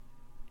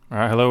All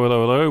right,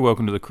 hello.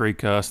 Welcome to the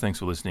Creekcast. Thanks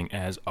for listening.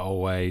 As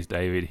always,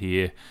 David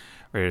here,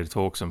 ready to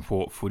talk some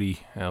Port footy.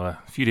 A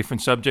few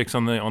different subjects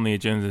on the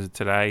agenda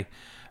today.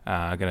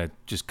 I'm going to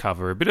just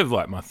cover a bit of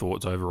like my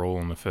thoughts overall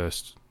on the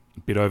first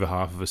bit over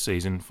half of a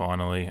season.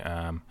 Finally,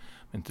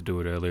 meant to do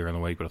it earlier in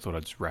the week, but I thought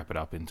I'd just wrap it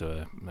up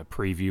into a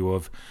preview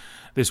of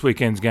this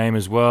weekend's game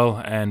as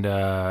well, and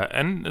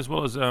as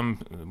well as a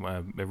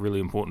really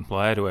important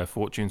player to our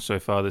fortunes so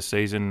far this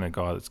season, a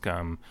guy that's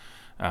come.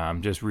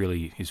 Just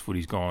really, his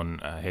footy's gone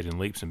ahead in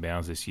leaps and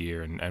bounds this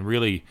year, and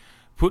really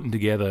putting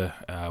together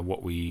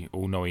what we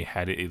all know he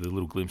had, the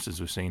little glimpses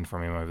we've seen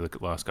from him over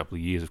the last couple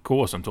of years. Of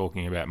course, I'm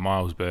talking about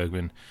Miles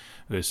Bergman,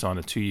 who has signed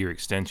a 2-year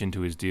extension to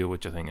his deal,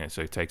 which I think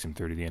takes him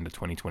through to the end of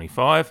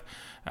 2025.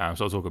 So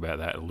I'll talk about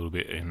that a little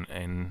bit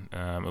and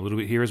a little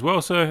bit here as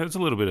well. So it's a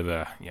little bit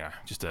of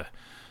just a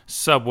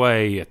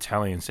Subway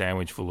Italian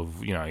sandwich full of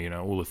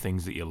all the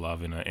things that you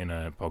love in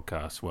a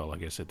podcast. Well, I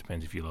guess it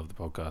depends if you love the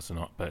podcast or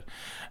not, but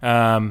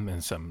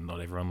and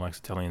not everyone likes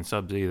Italian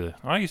subs either.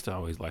 I used to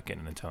always like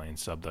getting an Italian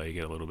sub though. You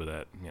get a little bit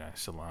of that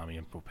salami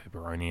and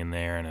pepperoni in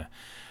there, and a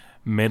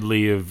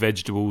medley of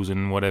vegetables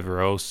and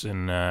whatever else,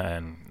 and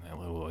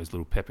all those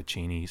little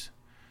pepperoncinis.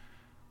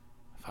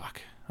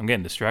 Fuck, I'm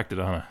getting distracted,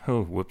 aren't I?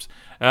 Oh, whoops.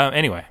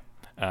 Anyway,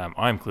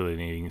 I'm clearly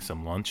needing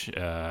some lunch,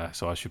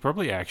 so I should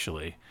probably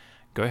actually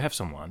go have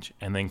some lunch,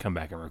 and then come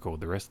back and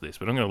record the rest of this.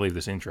 But I'm going to leave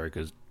this intro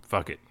because,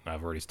 fuck it,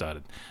 I've already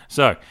started.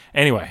 So,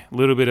 anyway, a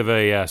little bit of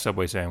a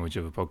Subway sandwich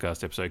of a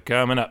podcast episode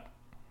coming up.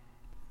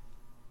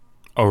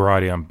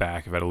 Alrighty, I'm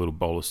back. I've had a little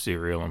bowl of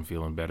cereal. I'm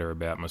feeling better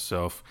about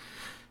myself.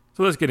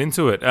 So let's get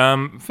into it.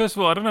 First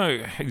of all, I don't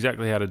know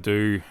exactly how to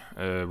do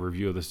a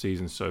review of the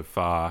season so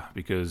far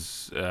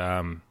because,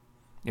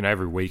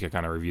 every week I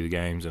kind of review the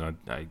games, and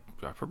I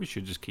probably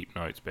should just keep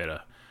notes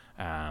better.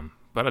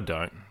 But I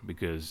don't,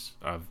 because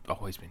I've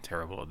always been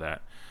terrible at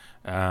that.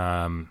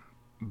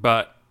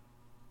 But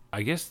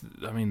I guess,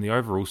 the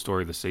overall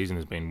story of the season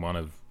has been one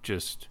of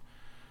just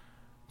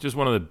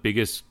one of the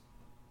biggest,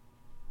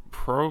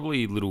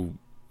 probably little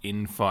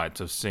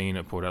infights I've seen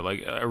at Port.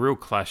 Like a real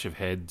clash of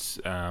heads,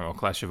 or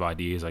clash of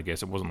ideas, I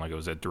guess. It wasn't like it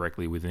was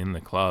directly within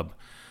the club.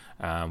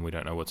 We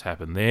don't know what's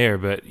happened there,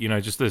 but,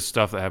 just the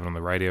stuff that happened on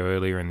the radio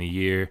earlier in the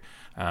year,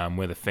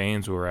 where the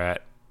fans were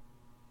at,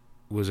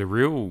 was a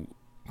real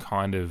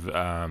kind of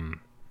we're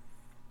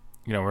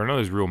one of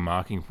those real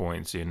marking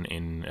points in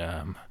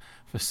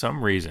for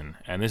some reason,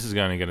 and this is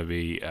going to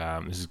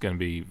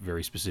be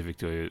very specific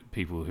to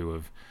people who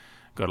have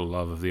got a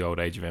love of the old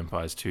Age of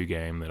Empires 2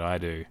 game that I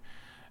do,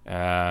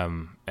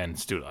 and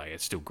still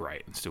it's still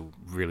great and still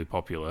really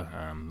popular.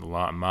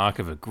 The mark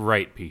of a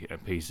great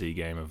PC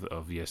game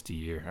of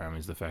yesteryear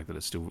is the fact that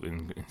it's still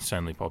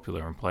insanely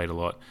popular and played a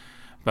lot.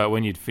 But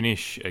when you'd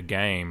finish a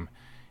game,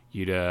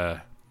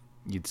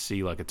 you'd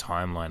see like a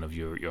timeline of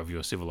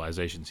your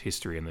civilization's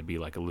history, and there'd be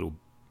like a little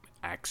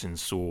axe and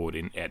sword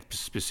at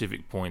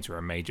specific points where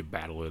a major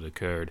battle had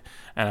occurred.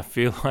 And I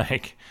feel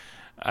like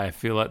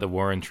the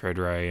War in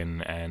Treadray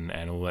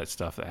and all that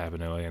stuff that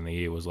happened earlier in the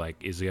year is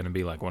going to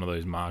be like one of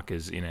those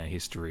markers in our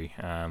history,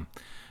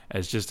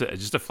 as just a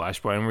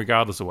flashpoint. And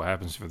regardless of what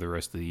happens for the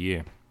rest of the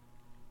year,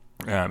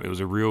 it was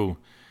a real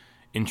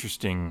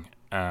interesting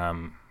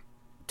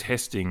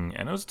testing,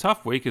 and it was a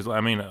tough week.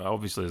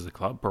 Obviously as a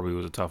club, probably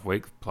was a tough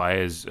week.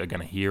 Players are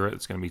going to hear it.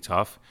 It's going to be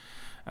tough,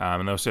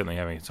 and they were certainly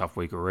having a tough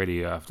week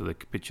already after the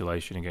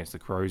capitulation against the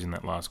Crows in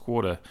that last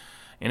quarter.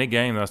 In a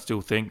game that I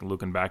still think,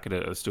 looking back at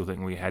it, I still think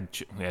we had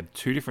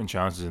two different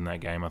chances in that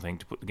game, I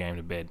think, to put the game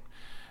to bed,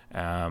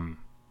 and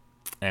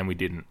we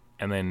didn't.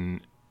 And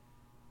then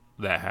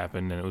that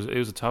happened, and it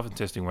was a tough and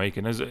testing week.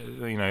 And as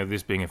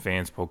this being a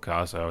fans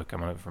podcast, so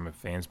coming at it from a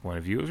fan's point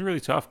of view, it was really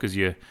tough because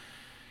you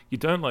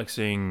don't like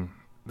seeing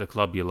the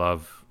club you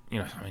love.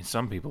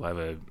 Some people have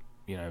a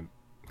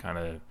kind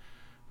of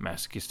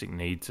masochistic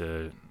need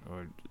to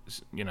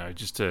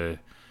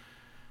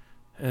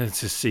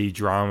see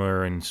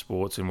drama in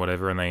sports and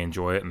whatever, and they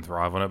enjoy it and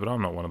thrive on it. But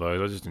I'm not one of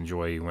those. I just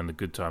enjoy when the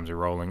good times are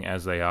rolling,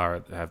 as they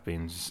have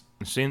been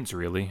since.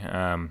 Really,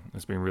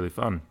 it's been really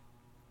fun.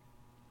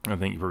 I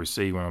think you probably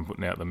see when I'm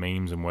putting out the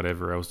memes and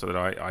whatever else that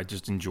I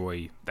just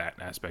enjoy that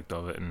aspect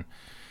of it. And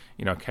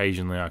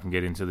occasionally I can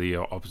get into the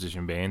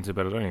opposition banter,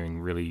 but I don't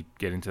even really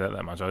get into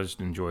that much. I just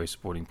enjoy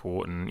supporting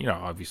Port, and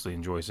obviously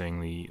enjoy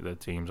seeing the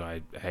teams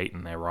I hate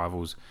and their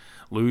rivals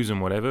lose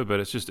and whatever. But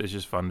it's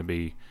just fun to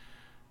be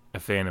a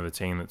fan of a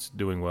team that's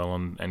doing well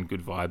and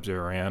good vibes are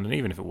around. And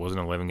even if it was an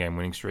 11-game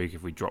winning streak,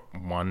 if we dropped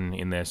one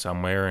in there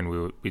somewhere,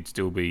 and we'd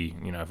still be,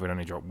 if we'd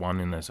only dropped one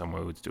in there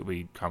somewhere, we'd still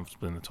be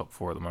comfortably in the top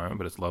 4 at the moment.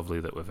 But it's lovely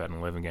that we've had an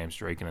 11-game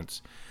streak,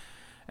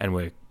 and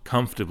we're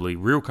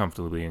real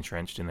comfortably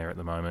entrenched in there at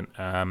the moment.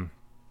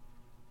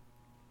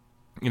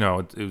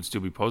 It would still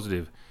be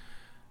positive.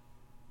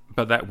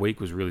 But that week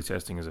was really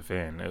testing as a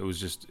fan. It was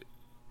just,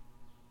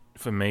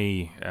 for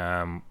me,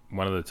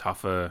 one of the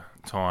tougher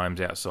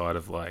times outside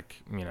of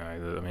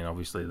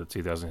obviously the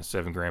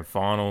 2007 grand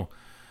final,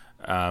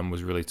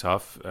 was really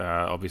tough.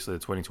 Obviously, the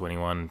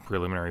 2021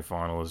 preliminary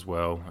final as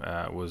well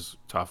was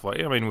tough.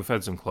 Like, I mean, we've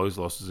had some close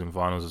losses in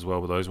finals as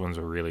well, but those ones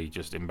were really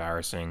just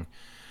embarrassing.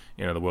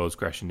 The world's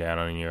crashing down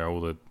on you.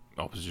 All the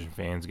opposition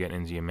fans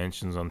getting into your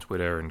mentions on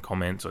Twitter and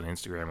comments on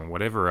Instagram and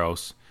whatever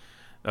else.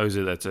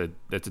 That's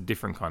a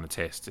different kind of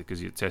test,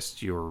 because it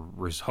tests your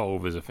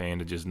resolve as a fan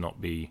to just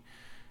not be.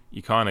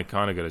 You kind of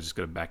got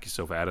to back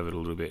yourself out of it a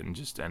little bit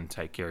and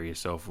take care of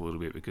yourself a little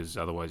bit, because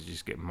otherwise you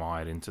just get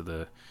mired into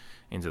the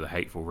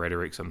hateful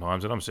rhetoric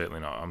sometimes. And I'm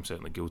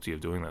certainly guilty of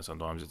doing that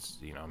sometimes. It's,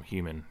 I'm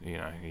human.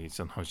 You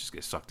sometimes just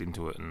get sucked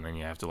into it, and then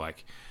you have to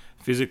like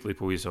physically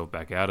pull yourself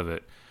back out of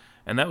it.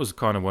 And that was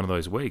kind of one of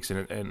those weeks,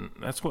 and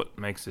that's what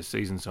makes this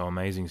season so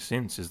amazing.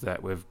 Since is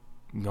that we've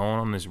gone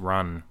on this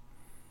run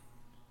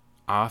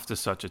after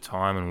such a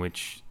time in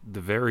which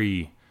the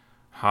very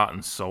heart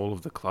and soul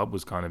of the club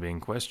was kind of being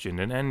questioned.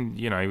 And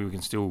we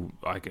can still,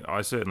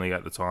 I certainly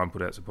at the time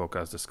put out some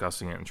podcasts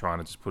discussing it and trying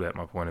to just put out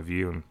my point of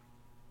view. And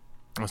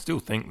I still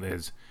think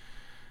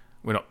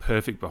we're not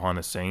perfect behind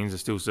the scenes.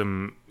 There's still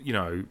some,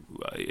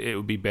 it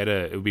would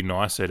be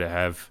nicer to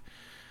have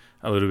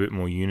a little bit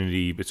more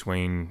unity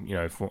between,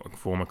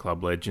 former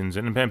club legends.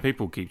 And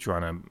people keep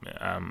trying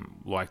to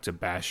like to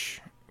bash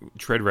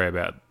Treadray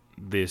about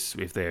this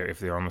if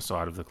they're on the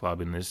side of the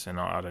club in this, and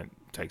I don't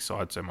take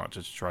sides so much. I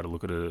just try to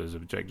look at it as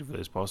objectively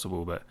as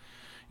possible. But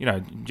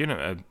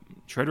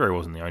Treadray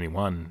wasn't the only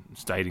one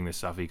stating this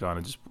stuff. He kind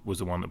of just was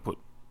the one that put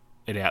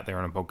it out there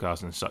on a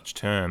podcast in such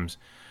terms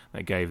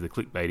that gave the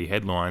clickbaity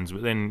headlines.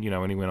 But then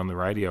when he went on the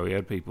radio, he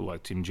had people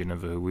like Tim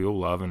Ginniver, who we all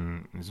love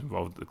and is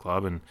involved at the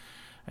club, and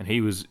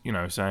he was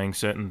saying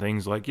certain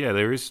things like, yeah,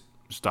 there is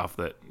stuff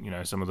that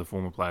some of the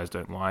former players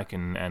don't like,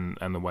 and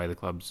the way the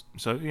club's,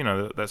 so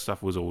that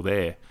stuff was all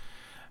there.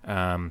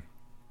 But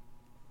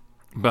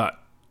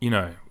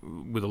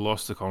with a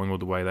loss to Collingwood,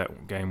 the way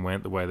that game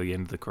went, the way the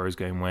end of the Crows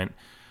game went,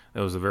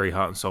 there was the very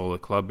heart and soul of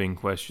the club being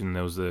questioned.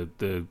 There was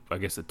the I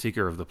guess the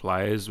ticker of the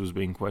players was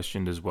being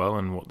questioned as well,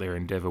 and what their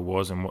endeavour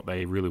was and what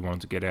they really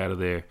wanted to get out of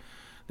their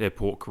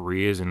port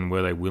careers, and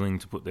were they willing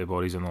to put their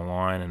bodies on the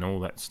line and all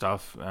that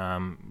stuff.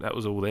 That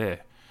was all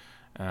there.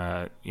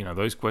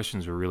 Those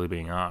questions were really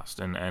being asked,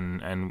 and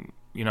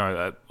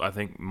I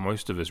think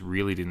most of us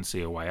really didn't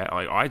see a way out.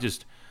 Like,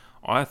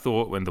 I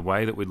thought when the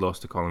way that we'd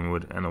lost to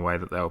Collingwood, and the way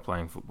that they were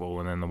playing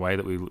football, and then the way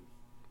that we,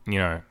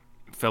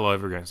 fell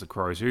over against the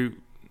Crows, who,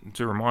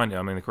 to remind you,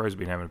 I mean, the Crows have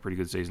been having a pretty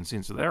good season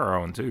since. So they were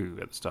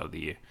 0-2 at the start of the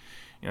year.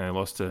 They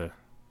lost to.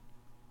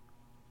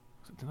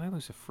 Did they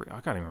lose to Freo? I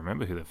can't even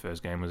remember who their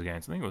first game was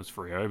against. I think it was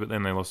Freo, but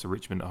then they lost to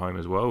Richmond at home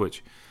as well,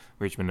 which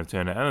Richmond have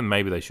turned out. And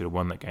maybe they should have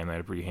won that game. They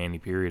had a pretty handy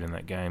period in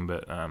that game,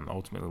 but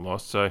ultimately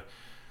lost. So,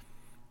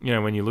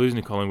 when you're losing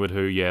to Collingwood,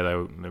 who,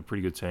 they're a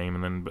pretty good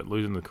team, but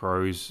losing the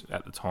Crows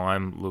at the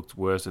time looked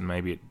worse than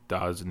maybe it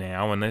does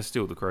now. And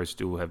the Crows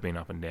still have been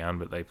up and down,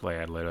 but they play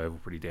Adelaide Oval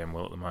pretty damn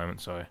well at the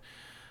moment. So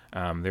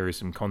there is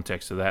some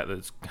context to that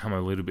that's come a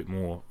little bit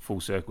more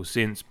full circle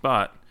since.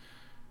 But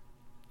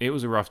it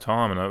was a rough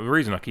time, and the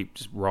reason I keep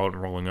just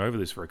rolling over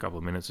this for a couple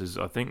of minutes is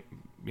I think,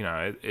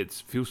 it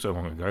feels so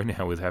long ago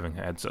now with having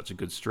had such a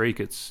good streak.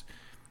 It's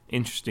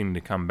interesting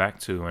to come back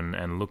to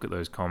and look at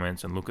those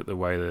comments and look at the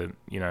way that,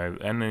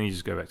 and then you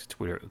just go back to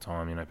Twitter at the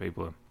time,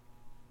 people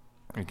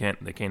the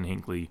Ken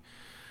Hinkley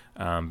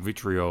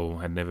vitriol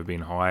had never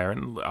been higher.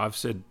 And I've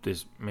said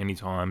this many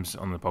times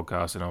on the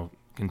podcast, and I'll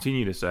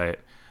continue to say it.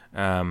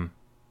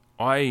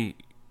 I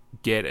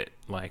get it.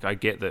 Like, I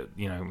get that,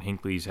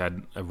 Hinkley's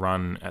had a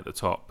run at the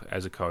top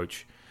as a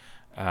coach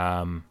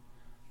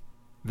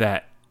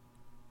that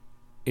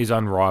is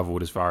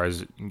unrivaled as far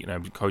as,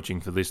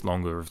 coaching for this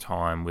longer of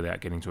time without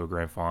getting to a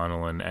grand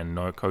final, and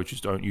no coaches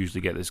don't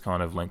usually get this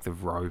kind of length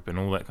of rope and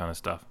all that kind of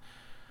stuff.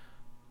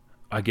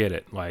 I get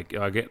it. Like,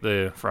 I get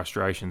the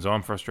frustrations.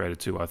 I'm frustrated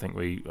too. I think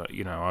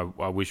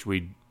I wish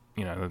we'd,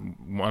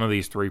 one of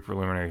these three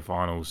preliminary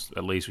finals,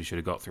 at least we should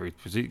have got through,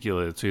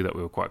 particularly the two that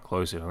we were quite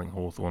close in. I think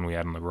Hawthorn we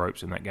had on the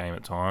ropes in that game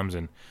at times,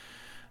 and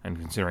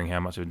considering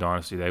how much of a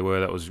dynasty they were,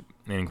 that was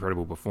an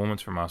incredible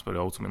performance from us, but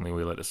ultimately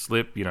we let it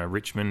slip.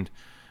 Richmond,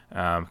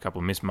 a couple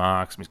of missed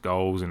marks, missed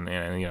goals, and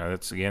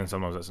that's, again,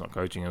 sometimes that's not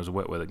coaching. It was a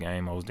wet weather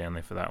game. I was down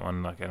there for that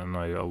one. Like, I don't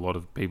know, a lot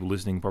of people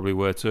listening probably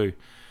were too.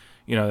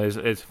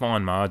 It's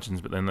fine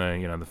margins, but then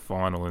the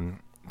final in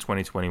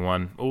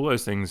 2021, all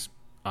those things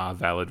are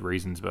valid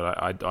reasons,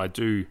 but I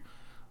do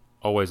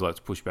always like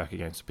to push back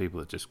against the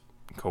people that just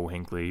call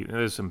Hinkley.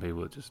 There's some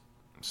people that just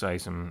say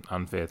some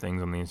unfair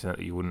things on the internet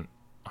that you wouldn't.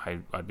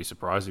 I'd be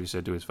surprised if you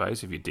said to his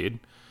face. If you did,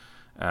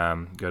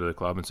 go to the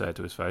club and say it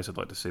to his face. I'd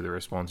like to see the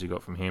response you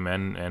got from him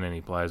and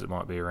any players that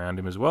might be around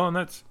him as well. And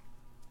that's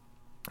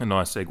a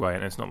nice segue.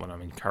 And it's not that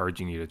I'm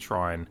encouraging you to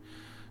try and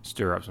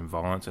stir up some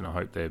violence, and I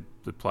hope the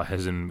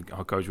players and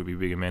our coach will be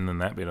bigger men than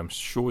that, but I'm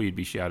sure you'd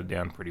be shouted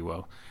down pretty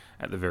well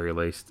at the very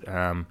least.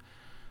 I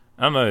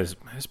don't know, there's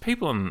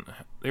people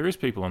there is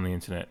people on the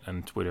internet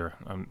and Twitter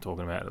I'm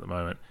talking about at the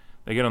moment.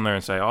 They get on there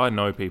and say, I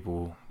know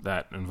people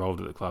that involved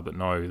at the club that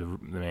know the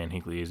man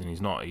Hinkley is, and he's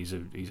not. He's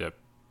a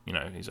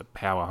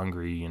power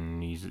hungry,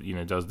 and he's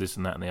does this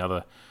and that and the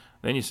other.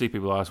 Then you see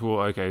people ask, well,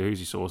 okay, who's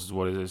your sources?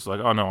 What is it? It's like,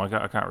 oh, no,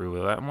 I can't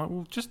reveal that. I'm like,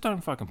 well, just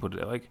don't fucking put it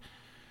there. Like,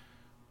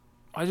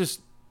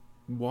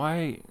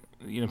 why,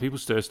 people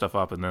stir stuff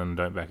up and then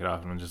don't back it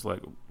up. And I'm just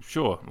like,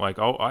 sure. Like,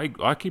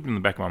 I keep it in the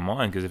back of my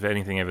mind because if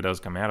anything ever does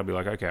come out, I'll be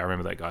like, okay, I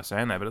remember that guy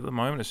saying that. But at the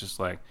moment, it's just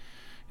like,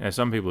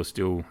 some people are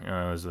still,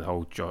 there's the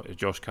whole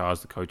Josh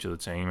Carr's the coach of the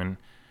team and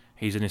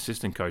he's an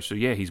assistant coach. So,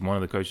 yeah, he's one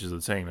of the coaches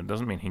of the team. It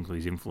doesn't mean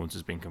Hinckley's influence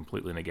has been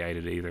completely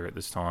negated either at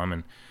this time.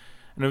 And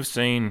we've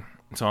seen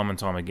time and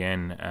time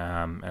again,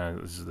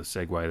 this is the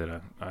segue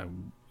that I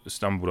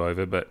stumbled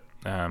over, but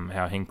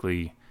how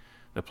Hinckley,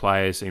 the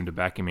players seem to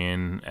back him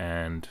in,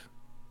 and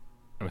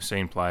we've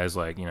seen players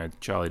like,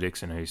 Charlie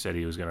Dixon, who said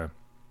he was going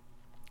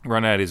to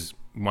run out his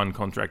one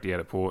contract he had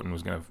at Port and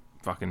was going to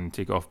fucking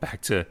tick off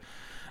back to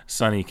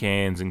sunny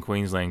Cairns in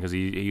Queensland because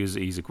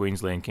he's a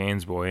Queensland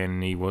Cairns boy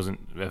and he wasn't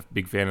a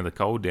big fan of the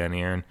cold down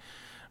here.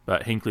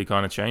 But Hinckley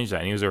kind of changed that,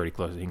 and he was already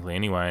close to Hinckley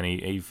anyway, and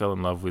he fell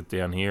in love with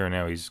down here, and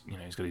now he's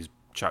got his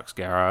Chuck's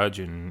garage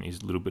and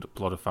his little bit of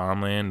plot of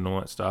farmland and all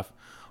that stuff.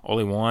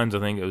 Ollie Wines, I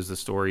think it was the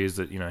story is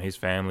that his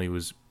family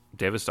was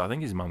devastated. I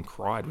think his mum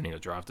cried when he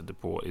got drafted to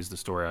Port. Is the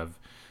story I've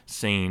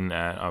seen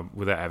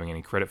without having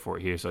any credit for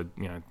it here. So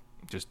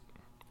just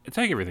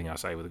take everything I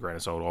say with a grain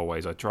of salt.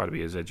 Always, I try to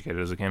be as educated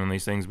as I can on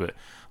these things, but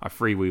I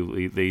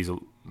freewheel these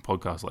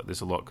podcasts like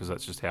this a lot because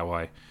that's just how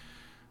I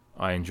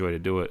enjoy to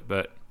do it.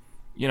 But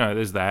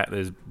there's that.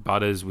 There's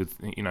Butters with,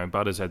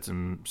 Butters had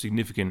some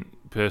significant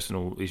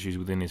personal issues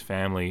within his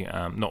family,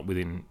 not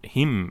within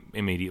him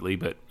immediately,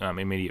 but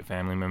immediate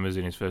family members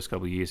in his first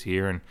couple of years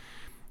here. And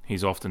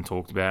he's often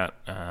talked about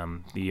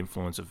the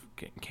influence of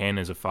Ken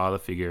as a father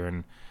figure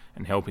and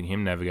helping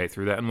him navigate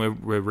through that. And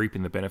we're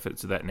reaping the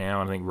benefits of that now.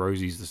 And I think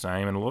Rosie's the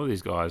same. And a lot of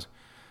these guys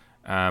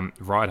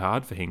ride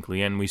hard for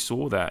Hinckley. And we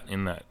saw that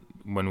in that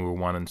when we were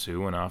 1 and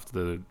 2 and after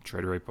the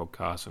Treadery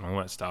podcast and all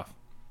that stuff.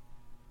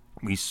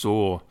 We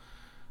saw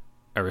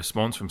a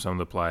response from some of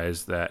the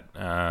players that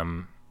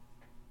sorry,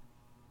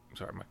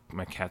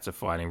 my cats are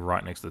fighting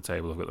right next to the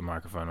table. I've got the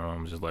microphone on.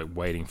 I'm just like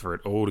waiting for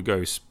it all to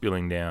go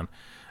spilling down.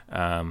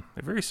 They're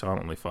very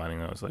silently fighting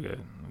though. It's like I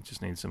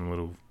just need some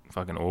little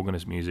fucking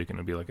organist music and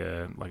it'll be like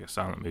a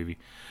silent movie.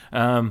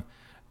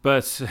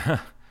 But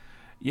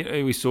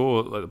we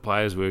saw the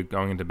players were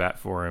going into bat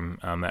for him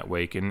that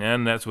week,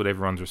 and that's what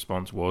everyone's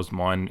response was,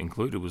 mine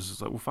included, was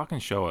just like, well,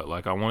 fucking show it.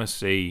 Like, I want to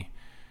see.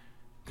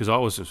 Because I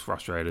was as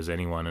frustrated as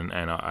anyone,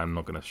 and I'm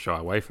not going to shy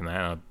away from that.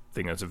 And I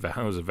think it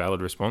was a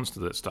valid response to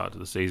the start of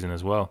the season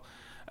as well.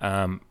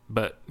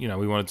 But, we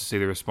wanted to see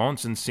the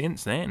response, and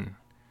since then,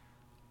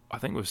 I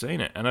think we've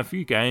seen it. And a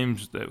few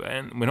games,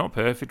 and we're not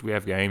perfect. We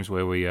have games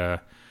where we,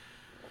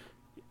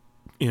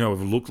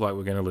 we've looked like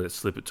we're going to let it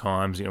slip at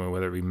times,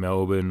 whether it be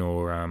Melbourne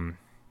or,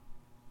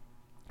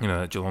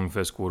 that Geelong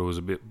first quarter was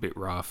a bit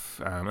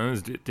rough. And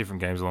there's different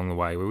games along the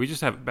way where we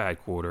just have a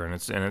bad quarter, and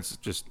it's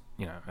just,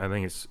 I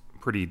think it's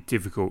pretty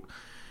difficult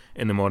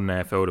in the modern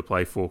AFL to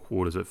play 4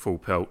 quarters at full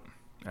pelt.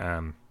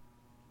 But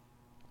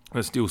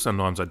still,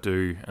 sometimes I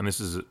do, and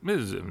this is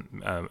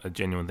a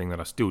genuine thing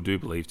that I still do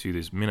believe to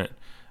this minute,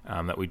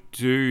 that we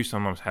do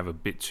sometimes have a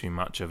bit too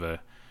much of a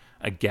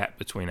gap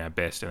between our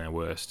best and our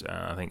worst.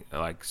 I think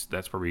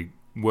that's probably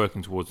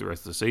working towards the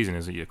rest of the season,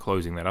 is that you're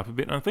closing that up a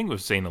bit. And I think we've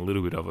seen a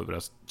little bit of it, but I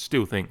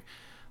still think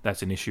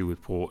that's an issue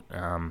with Port.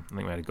 I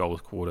think we had a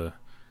goalless quarter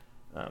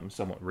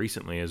somewhat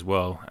recently as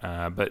well.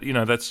 But,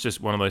 that's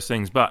just one of those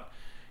things. But,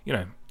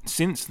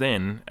 since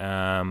then,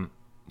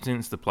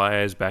 since the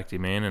players backed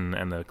him in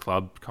and the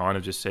club kind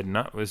of just said,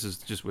 no, this is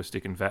just, we're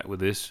sticking fat with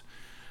this,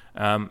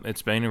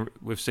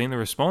 we've seen the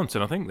response.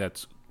 And I think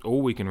that's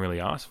all we can really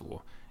ask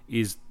for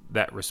is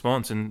that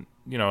response. And,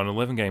 an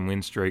 11-game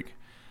win streak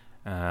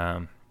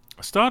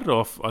started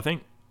off, I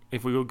think,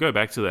 if we go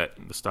back to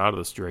the start of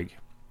the streak,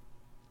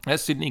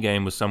 that Sydney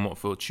game was somewhat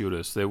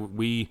fortuitous.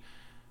 We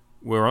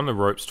were on the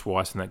ropes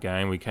twice in that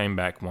game. We came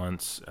back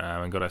once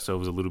and got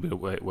ourselves a little bit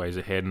of ways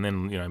ahead. And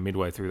then,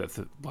 midway through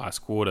that last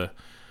quarter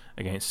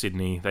against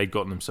Sydney, they'd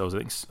gotten themselves, I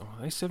think,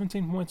 were they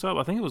 17 points up?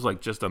 I think it was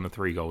like just under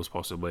 3 goals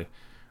possibly.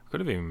 Could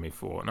have even been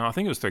 4. No, I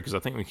think it was 3 because I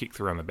think we kicked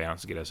 3 on the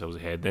bounce to get ourselves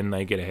ahead. Then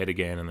they get ahead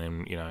again, and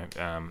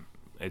then,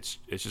 it's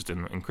just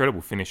an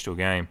incredible finish to a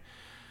game.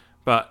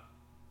 But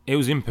it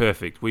was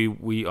imperfect.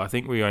 I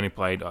think we only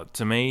played,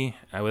 to me,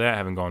 without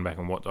having gone back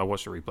and I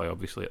watched the replay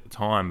obviously at the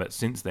time, but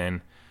since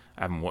then,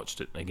 I haven't watched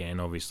it again,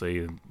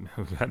 obviously.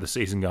 We've had the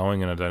season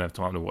going and I don't have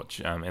time to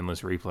watch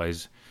endless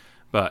replays.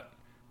 But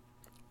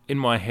in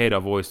my head,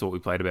 I've always thought we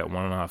played about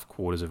 1.5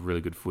 quarters of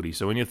really good footy.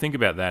 So when you think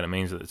about that, it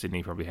means that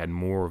Sydney probably had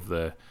more of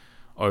the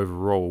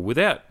overall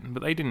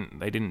but they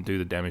didn't do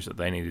the damage that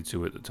they needed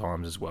to at the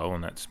times as well,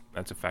 and that's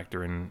a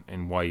factor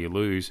in why you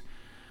lose.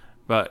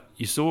 But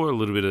you saw a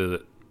little bit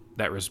of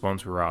that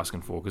response we were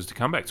asking for, because to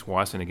come back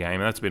twice in a game,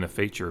 and that's been a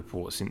feature of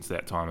Port since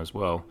that time as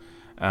well,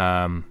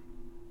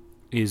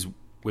 is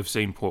we've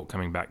seen Port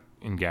coming back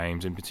in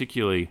games, and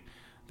particularly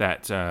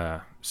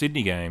that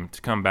Sydney game,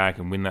 to come back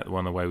and win that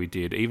one the way we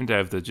did, even to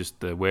have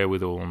the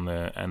wherewithal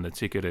and the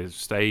ticker to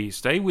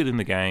stay within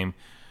the game,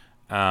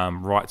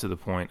 right to the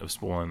point of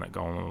spoiling that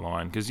goal on the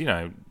line. Because,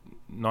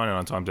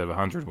 99 times out of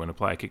 100, when a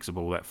player kicks a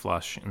ball that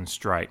flush and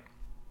straight,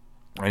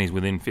 and he's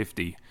within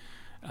 50,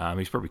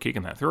 he's probably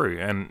kicking that through.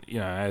 And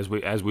as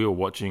we were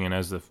watching, and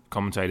as the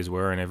commentators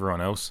were, and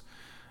everyone else,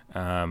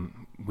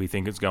 we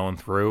think it's going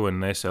through,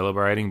 and they're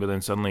celebrating. But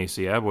then suddenly you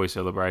see our boy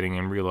celebrating,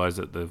 and realise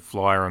that the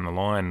flyer on the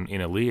line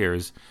in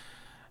Aaliyah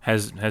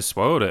has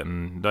spoiled it,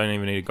 and don't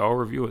even need a goal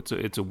review.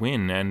 It's a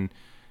win, and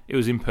it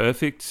was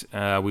imperfect.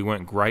 We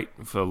weren't great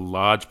for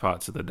large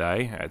parts of the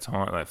day. At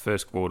time, that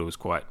first quarter was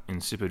quite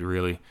insipid,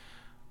 really.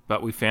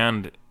 But we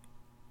found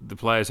the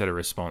players had a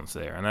response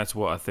there, and that's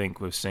what I think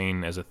we've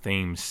seen as a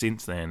theme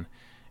since then,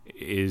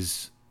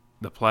 is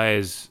the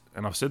players,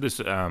 and I've said this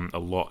a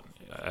lot,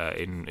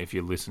 if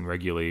you listen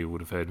regularly, you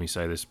would have heard me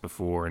say this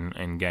before,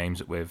 in games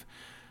that we've,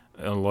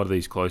 a lot of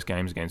these close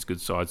games against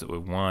good sides that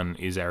we've won,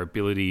 is our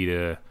ability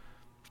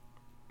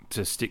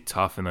to stick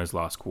tough in those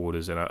last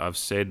quarters. And I've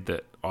said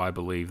that I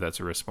believe that's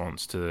a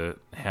response to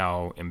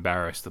how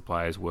embarrassed the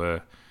players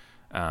were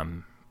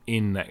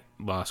in that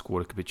last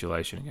quarter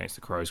capitulation against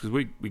the Crows,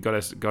 because we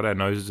got our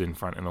noses in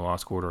front in the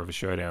last quarter of a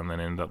showdown, and then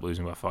ended up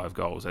losing by 5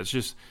 goals.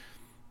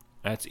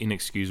 That's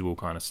inexcusable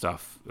kind of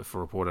stuff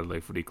for a Port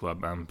Adelaide Footy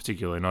Club,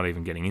 particularly not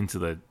even getting into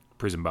the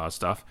prison bar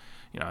stuff.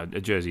 A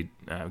jersey,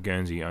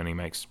 Guernsey only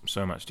makes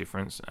so much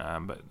difference,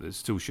 but there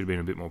still should have been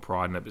a bit more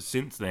pride in it. But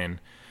since then,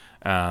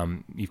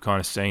 you've kind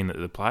of seen that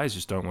the players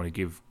just don't want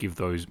to give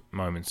those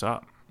moments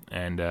up,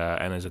 and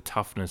there's a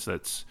toughness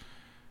that's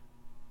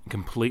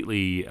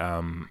completely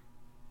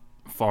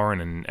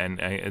foreign, and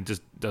it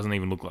just doesn't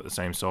even look like the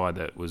same side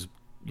that was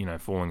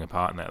falling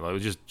apart in that. Like,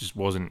 it just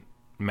wasn't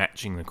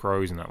matching the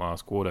Crows in that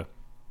last quarter,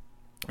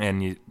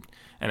 and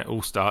it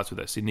all starts with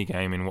that Sydney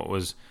game in what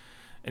was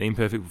an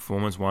imperfect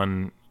performance.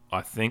 One,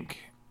 I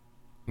think,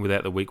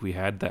 without the week we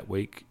had that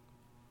week,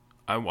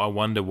 I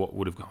wonder what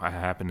would have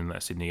happened in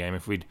that Sydney game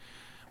if we'd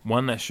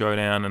won that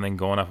showdown and then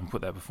gone up and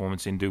put that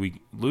performance in. Do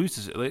we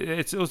lose?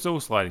 It's all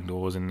sliding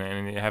doors, and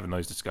having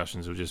those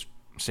discussions will just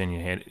send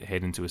your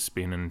head into a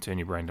spin and turn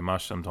your brain to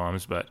mush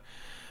sometimes. But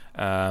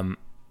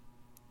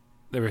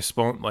the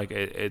response,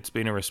 it's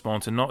been a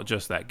response, and not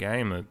just that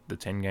game, the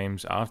 10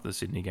 games after the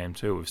Sydney game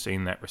too. We've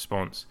seen that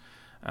response,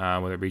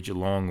 whether it be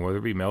Geelong, whether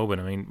it be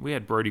Melbourne. I mean, we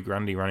had Brodie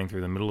Grundy running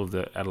through the middle of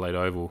the Adelaide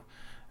Oval,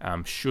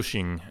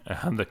 shushing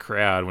the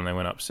crowd when they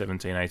went up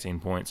 17, 18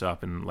 points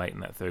up late in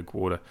that third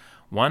quarter.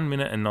 1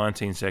 minute and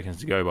 19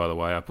 seconds to go, by the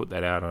way. I put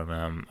that out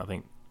on, I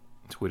think,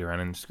 Twitter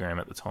and Instagram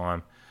at the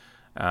time.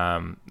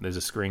 There's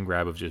a screen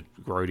grab of just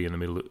Grody in the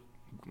middle.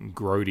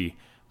 Brodie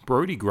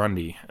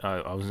Grundy.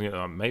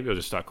 Maybe I'll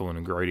just start calling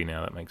him Grody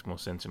now. That makes more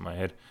sense in my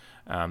head.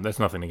 That's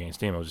nothing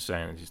against him. I was just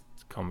saying, just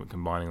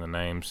combining the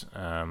names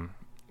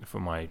for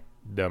my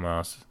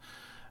dumbass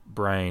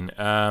brain.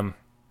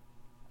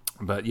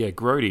 But yeah,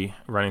 Grody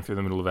running through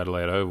the middle of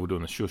Adelaide Oval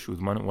doing the shush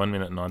with 1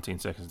 minute and 19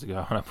 seconds to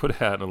go. And I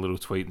put out a little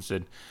tweet and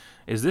said,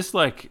 is this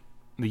like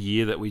the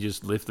year that we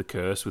just lift the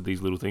curse with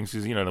these little things?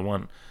 Because, the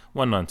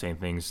 119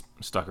 things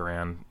stuck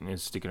around,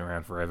 is sticking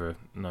around forever,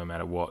 no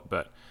matter what.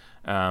 But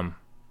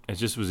it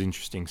just was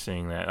interesting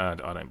seeing that.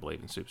 I don't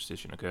believe in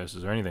superstition or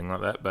curses or anything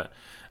like that, but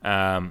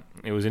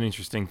it was an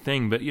interesting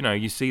thing. But,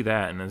 you see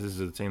that, and this is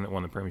a team that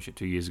won the Premiership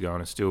 2 years ago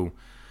and is still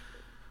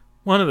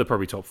one of the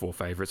probably top 4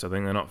 favourites. I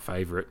think they're not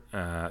favourite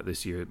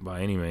this year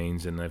by any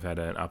means, and they've had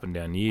an up and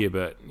down year.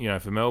 But,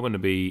 for Melbourne to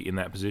be in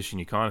that position,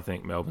 you kind of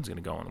think Melbourne's going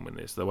to go on and win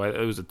this. The way it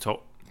was a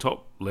top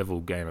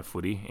level game of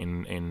footy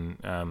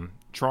in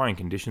trying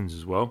conditions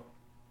as well,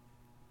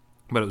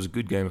 but it was a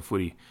good game of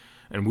footy,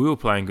 and we were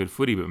playing good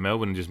footy. But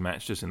Melbourne just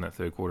matched us in that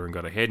third quarter and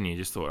got ahead, and you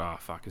just thought, oh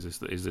fuck, is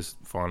this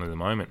finally the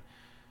moment?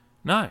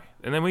 No,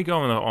 and then we go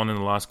on in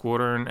the last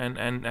quarter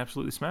and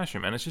absolutely smash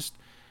them, and it's just.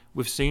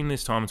 We've seen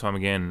this time and time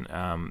again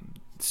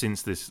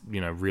since this,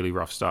 really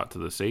rough start to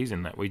the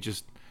season, that we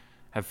just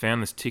have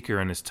found this ticker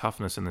and this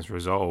toughness and this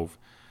resolve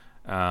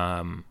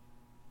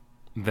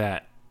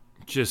that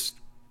just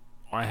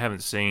I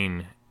haven't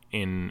seen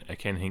in a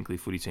Ken Hinkley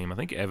footy team, I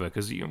think, ever.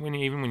 Because when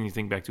you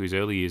think back to his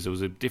early years, it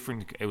was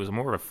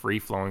more of a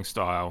free-flowing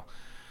style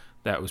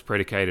that was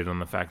predicated on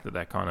the fact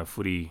that kind of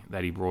footy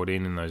that he brought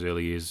in those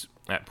early years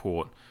at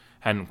Port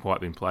hadn't quite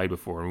been played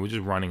before, and we were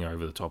just running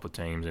over the top of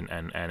teams and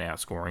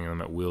outscoring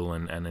them at will,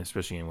 and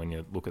especially when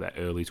you look at that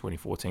early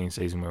 2014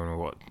 season where we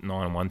were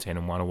 9-1,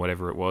 10-1 or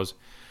whatever it was,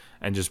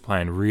 and just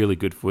playing really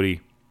good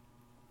footy.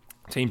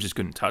 Teams just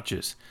couldn't touch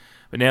us.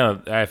 But now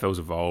the AFL's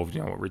evolved,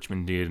 what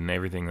Richmond did and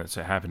everything that's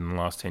happened in the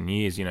last 10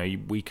 years,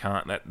 we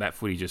can't, that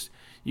footy just,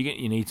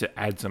 you need to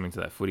add something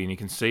to that footy, and you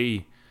can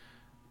see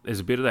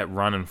there's a bit of that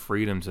run and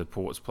freedom to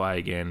Port's play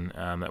again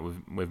that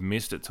we've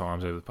missed at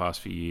times over the past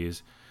few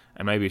years.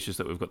 And maybe it's just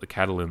that we've got the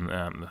cattle in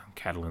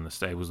the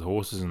stables, the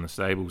horses in the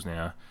stables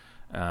now,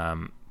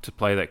 to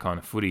play that kind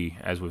of footy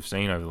as we've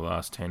seen over the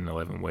last 10,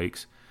 11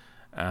 weeks.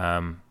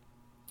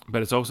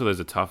 But it's also,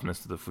 there's a toughness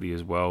to the footy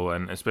as well,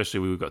 and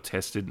especially we got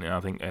tested. And I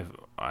think,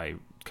 I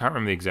can't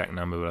remember the exact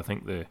number, but I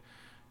think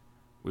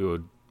we were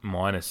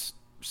minus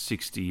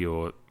 60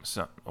 or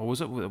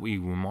was it we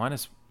were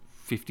minus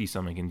 50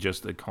 something in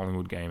just the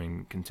Collingwood game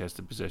in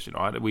contested possession.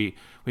 We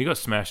got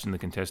smashed in the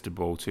contested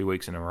ball 2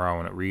 weeks in a row,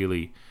 and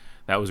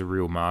that was a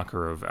real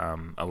marker of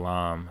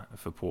alarm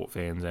for Port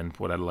fans and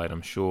Port Adelaide,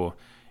 I'm sure.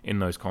 In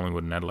those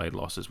Collingwood and Adelaide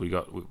losses, we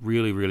got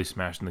really, really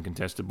smashed in the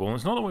contested ball. And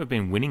it's not that we've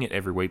been winning it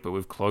every week, but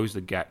we've closed the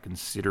gap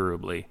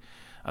considerably.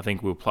 I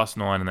think we were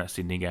 +9 in that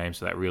Sydney game,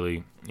 so that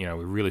really, we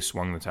really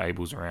swung the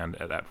tables around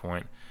at that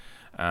point.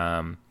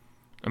 And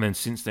then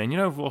since then,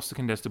 we've lost the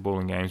contested ball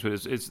in games, but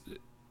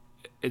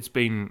it's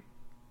been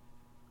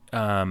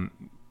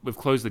we've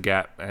closed the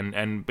gap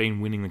and been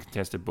winning the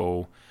contested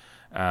ball,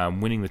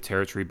 winning the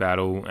territory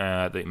battle.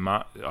 I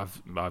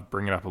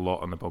bring it up a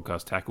lot on the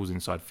podcast. Tackles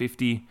inside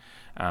 50.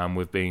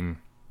 We've been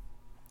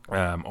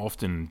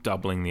often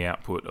doubling the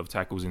output of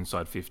tackles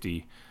inside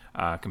 50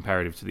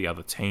 comparative to the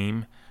other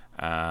team.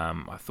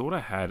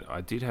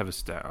 I did have a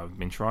stat. I've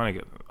been trying to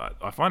get.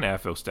 I find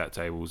AFL stat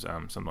tables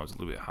sometimes a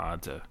little bit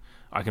hard to.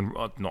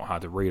 Not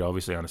hard to read.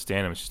 Obviously, I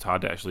understand them. It's just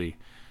hard to actually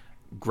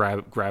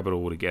grab it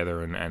all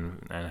together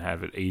and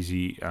have it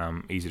easy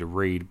to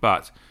read.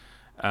 But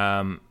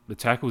the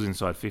tackles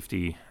inside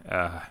 50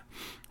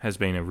 has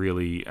been a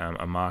really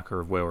a marker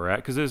of where we're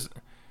at, because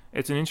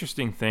it's an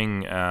interesting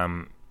thing.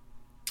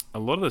 A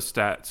lot of the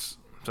stats,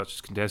 such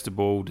as contested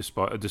ball,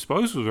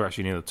 disposals are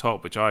actually near the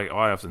top, which I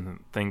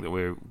often think that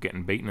we're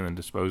getting beaten in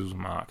the disposals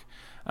mark.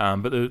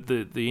 But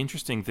the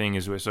interesting thing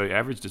is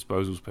average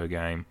disposals per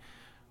game,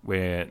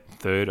 we're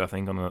third, I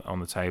think, on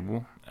the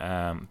table,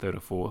 third or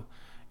fourth.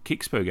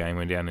 Kicks per game,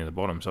 we're down near the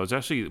bottom. So it's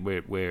actually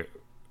where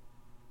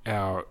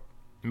our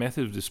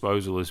method of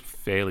disposal is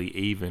fairly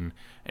even.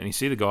 And you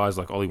see the guys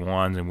like Ollie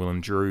Wines and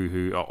Willem Drew,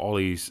 who are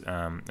Ollie's,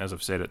 as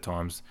I've said at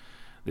times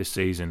this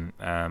season,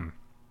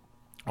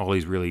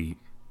 Ollie's really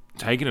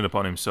taken it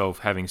upon himself,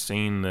 having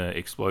seen the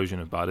explosion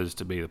of Butters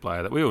to be the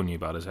player that we all knew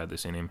Butters had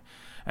this in him,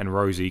 and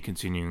Rosie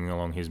continuing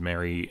along his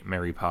merry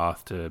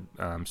path to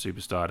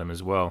superstardom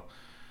as well.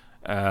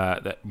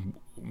 That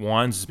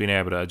Wines has been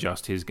able to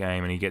adjust his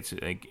game, and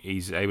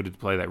he's able to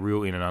play that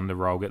real in and under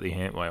role. Get the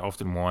hand, like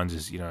often Wines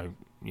is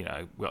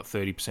got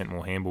 30%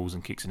 more handballs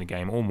and kicks in a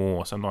game or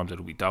more. Sometimes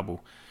it'll be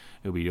double.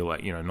 It'll be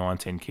like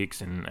 9-10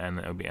 kicks and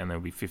there'll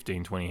be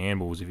 15-20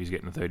 handballs if he's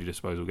getting a 30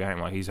 disposal game.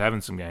 Like he's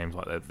having some games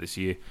like that this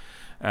year,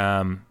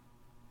 and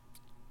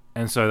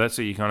so that's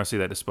it. You kind of see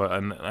that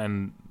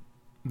and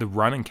the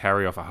run and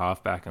carry off a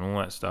halfback and all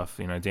that stuff.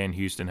 Dan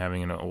Houston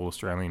having an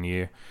All-Australian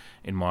year,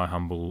 in my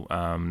humble,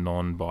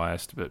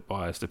 non-biased but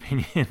biased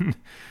opinion.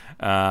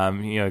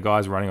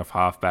 Guys running off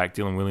halfback.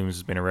 Dylan Williams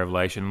has been a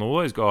revelation. And all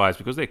those guys,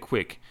 because they're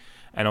quick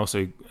and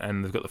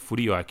they've got the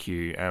footy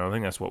IQ, and I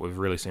think that's what we've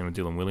really seen with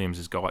Dylan Williams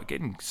is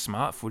getting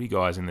smart footy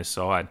guys in this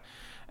side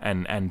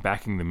and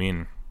backing them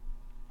in.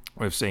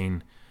 We've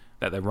seen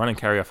that they run and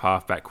carry off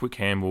halfback, quick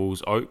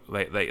handballs.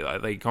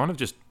 They kind of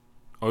just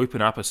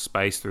open up a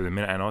space through the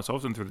middle, and it's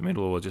often through the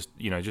middle or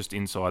just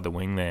inside the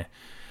wing there.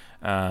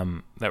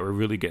 That we're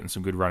really getting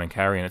some good run and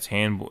carry, and it's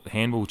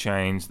handball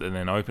chains and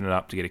then open it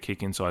up to get a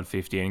kick inside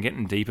 50 and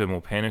getting deeper, more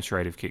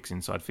penetrative kicks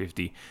inside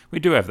 50. We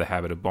do have the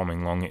habit of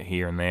bombing long it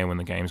here and there when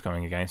the game's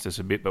going against us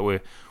a bit, but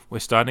we're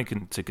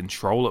starting to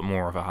control it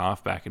more of a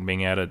halfback and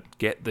being able to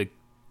get the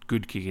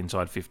good kick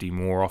inside 50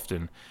 more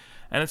often.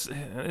 And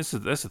that's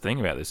the thing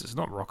about this. It's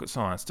not rocket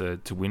science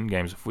to win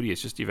games of footy.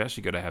 It's just you've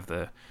actually got to have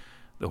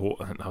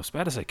I was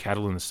about to say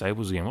cattle in the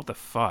stables again. What the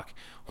fuck?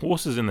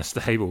 Horses in the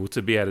stable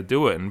to be able to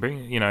do it and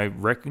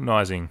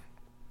recognizing,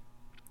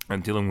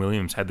 and Dylan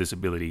Williams had this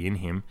ability in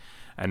him,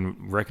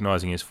 and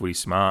recognizing his footy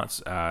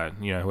smarts.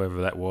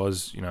 Whoever that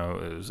was, it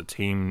was a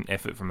team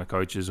effort from the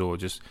coaches or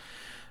just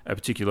a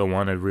particular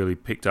one had really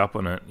picked up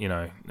on it.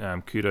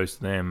 Kudos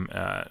to them.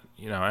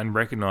 And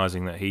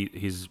recognizing that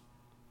his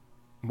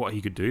what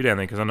he could do down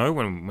there, because I know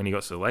when he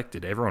got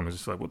selected, everyone was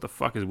just like, what the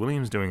fuck is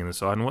Williams doing in the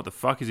side, and what the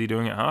fuck is he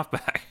doing at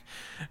halfback?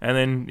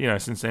 And then,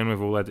 since then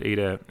we've all had to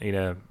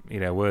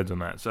eat our words on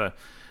that. So,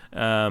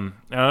 and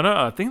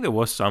I think there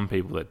was some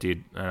people that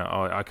did,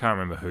 I can't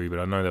remember who, but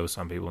I know there was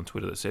some people on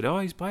Twitter that said, oh,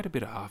 he's played a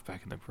bit of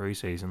halfback in the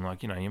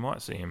preseason, you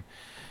might see him.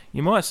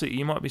 You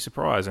might be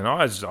surprised, and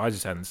I just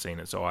hadn't seen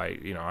it, so I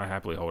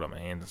happily hold up my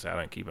hands and say I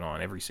don't keep an eye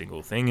on every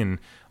single thing, and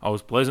I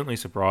was pleasantly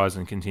surprised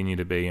and continue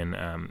to be, and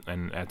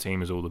our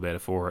team is all the better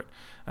for it.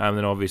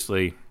 Then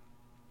obviously,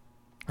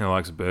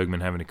 likes of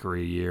Bergman having a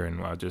career year, and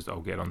I'll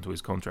get onto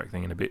his contract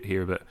thing in a bit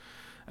here, but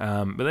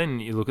then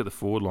you look at the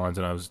forward lines,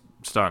 and I was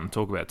starting to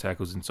talk about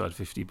tackles inside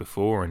 50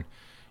 before, and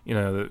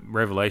the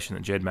revelation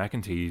that Jed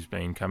McEntee's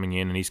been coming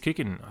in, and I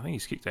think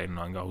he's kicked 8 or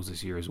 9 goals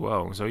this year as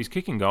well, so he's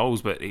kicking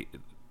goals, but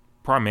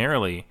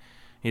primarily,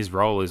 his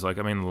role is the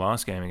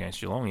last game against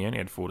Geelong, he only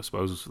had 4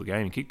 disposals for the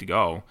game. He kicked a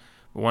goal,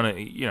 but one of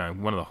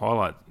the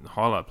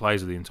highlight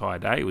plays of the entire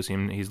day was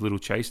his little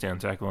chase down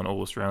tackle on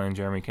All-Australian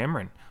Jeremy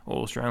Cameron,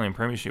 All-Australian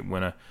Premiership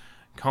winner,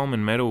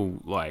 Coleman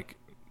medal,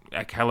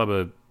 at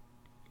caliber,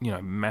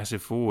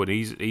 massive forward.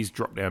 He's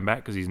dropped down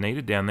back because he's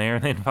needed down there,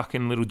 and then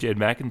fucking little Jed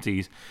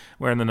McEntee's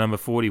wearing the number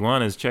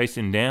 41 has chased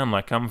him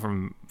down, come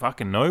from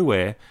fucking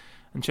nowhere,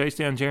 and chased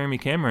down Jeremy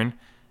Cameron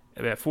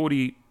about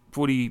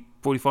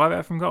 45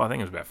 out from goal. I think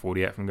it was about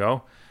 40 out from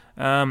goal.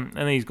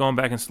 and he's gone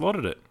back and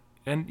slotted it.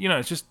 And,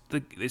 it's just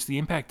it's the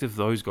impact of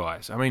those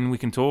guys. I mean, we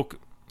can talk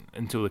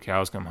until the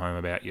cows come home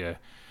about your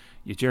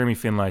Jeremy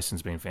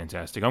Finlayson's been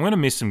fantastic. I'm going to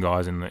miss some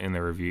guys in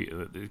the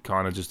review,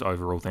 kind of just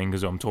overall thing,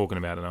 because I'm talking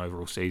about an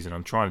overall season.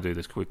 I'm trying to do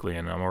this quickly,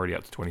 and I'm already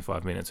up to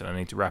 25 minutes, and I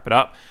need to wrap it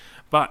up.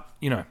 But,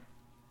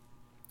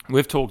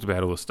 we've talked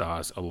about all the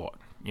stars a lot.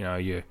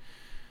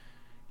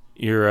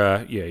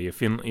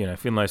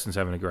 Finlayson's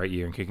having a great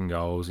year in kicking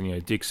goals,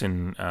 and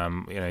Dixon,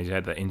 he's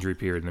had that injury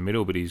period in the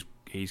middle, but he's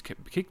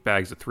kicked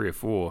bags of 3 or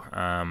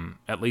 4,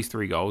 at least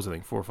 3 goals, I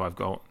think 4 or 5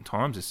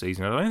 times this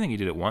season. I don't think he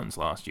did it once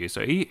last year,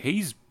 so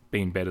he's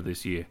been better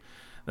this year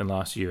than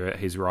last year at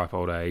his ripe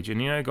old age.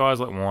 And guys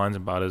like Wines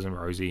and Butters and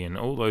Rosie and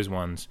all those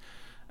ones,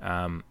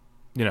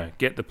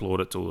 get the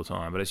plaudits all the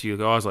time. But it's your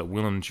guys like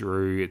Willem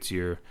Drew, it's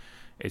your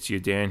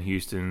Dan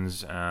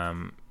Houstons,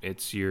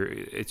 it's your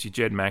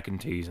Jed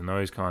McEntees and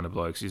those kind of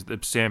blokes. It's the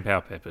Sam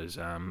Powell Peppers,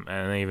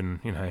 and even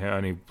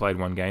only played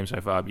 1 game so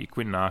far. But your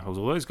Quinton Arkles,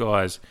 all those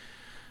guys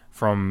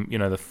from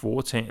the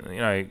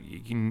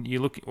 14.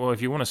 You look, well,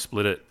 if you want to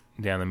split it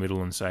down the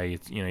middle and say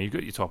you've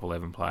got your top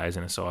 11 players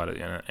in a side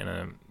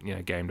in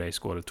a game day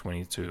squad of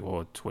 22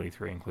 or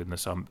 23, including the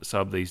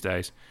sub these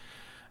days.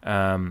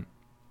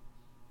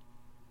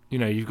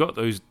 You've got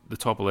the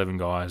top 11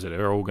 guys that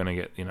are all going to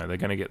get they're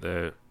going to get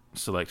the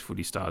select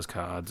footy stars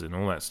cards and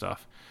all that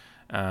stuff.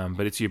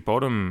 But it's your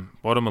bottom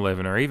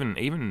 11, or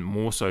even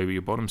more so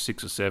your bottom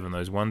 6 or 7,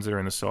 those ones that are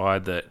in the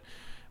side that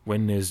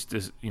when there's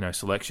this,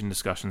 selection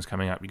discussions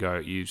coming up,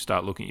 you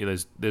start looking.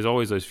 There's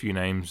always those few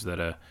names that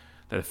are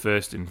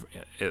first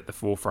at the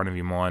forefront of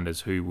your mind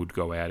as who would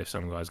go out if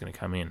some guy's going to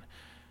come in.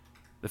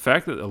 The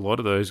fact that a lot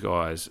of those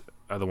guys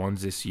are the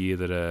ones this year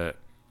that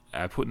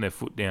are putting their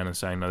foot down and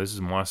saying, no, this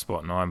is my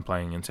spot and I'm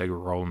playing an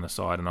integral role in the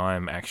side and I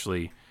am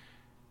actually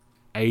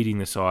aiding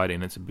the side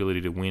in its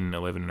ability to win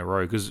 11 in a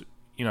row. Because,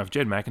 if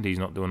Jed McEntee's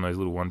not doing those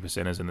little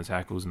 1%ers and the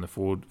tackles and the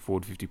forward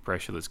 50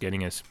 pressure that's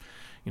getting us,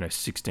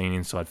 16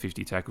 inside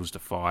 50 tackles to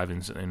 5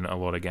 in a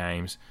lot of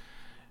games,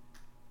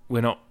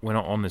 we're not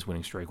on this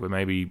winning streak. We're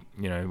maybe,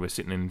 we're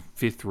sitting in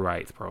 5th through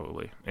 8th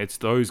probably. It's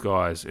those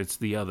guys. It's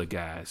the other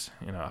guys.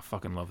 I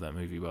fucking love that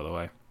movie, by the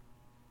way.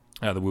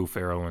 The Will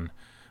Ferrell and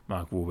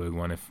Mark Wahlberg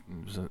one, if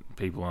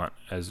people aren't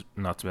as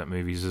nuts about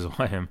movies as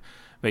I am.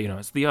 But,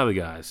 it's the other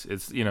guys.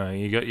 It's, you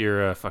got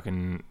your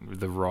fucking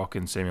The Rock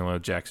and Samuel L.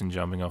 Jackson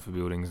jumping off of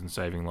buildings and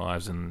saving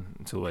lives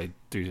until they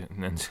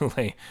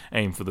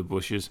aim for the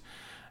bushes.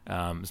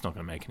 It's not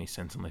going to make any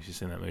sense unless you've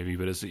seen that movie,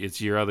 but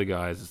it's your other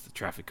guys, it's the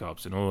traffic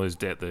cops and all those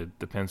the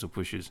pencil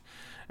pushers,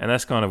 and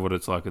that's kind of what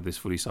it's like at this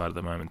footy side at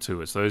the moment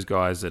too. It's those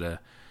guys that are,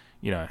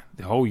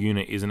 the whole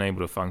unit isn't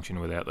able to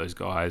function without those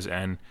guys,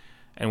 and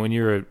when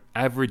you're an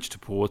average to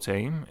poor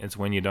team, it's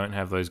when you don't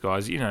have those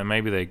guys.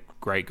 Maybe they're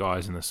great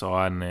guys in the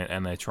side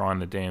and they're trying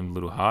their damn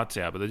little hearts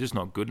out, but they're just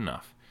not good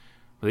enough.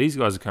 But these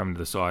guys are coming to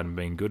the side and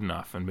being good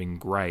enough and being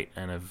great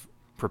and have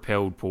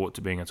propelled Port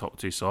to being a top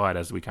 2 side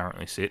as we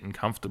currently sit, and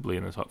comfortably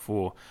in the top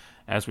 4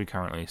 as we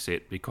currently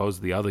sit,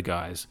 because the other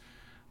guys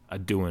are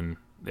doing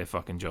their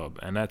fucking job.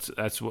 And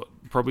that's what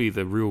probably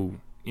the real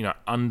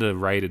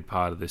underrated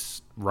part of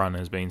this run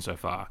has been so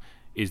far,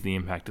 is the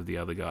impact of the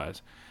other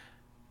guys.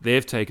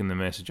 They've taken the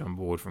message on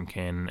board from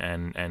Ken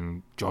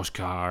and Josh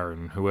Carr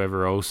and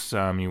whoever else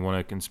you want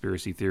a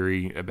conspiracy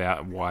theory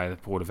about why the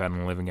Port have had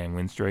an 11-game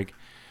win streak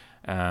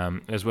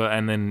as well.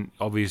 And then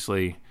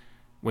obviously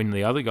when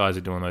the other guys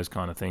are doing those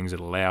kind of things, it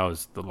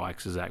allows the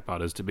likes of Zach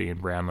Butters to be in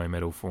Brownlow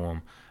medal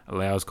form,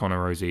 allows Connor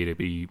Rozee to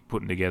be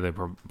putting together,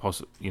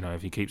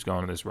 if he keeps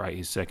going at this rate,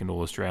 his 2nd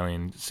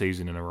All-Australian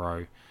season in a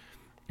row.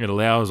 It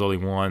allows Ollie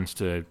Wines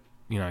to,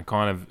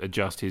 kind of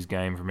adjust his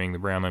game from being the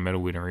Brownlow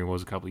medal winner he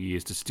was a couple of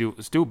years to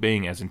still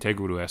being as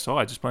integral to our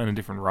side, just playing a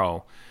different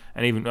role.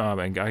 And even,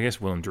 I guess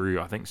Willem Drew,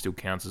 I think, still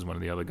counts as one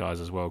of the other guys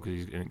as well, because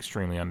he's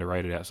extremely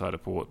underrated outside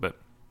of Port. But,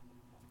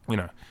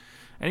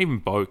 and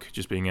even Boak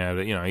just being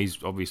able to,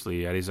 he's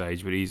obviously at his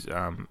age, but he's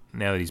now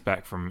that he's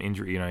back from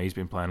injury, he's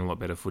been playing a lot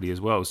better footy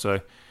as well. So,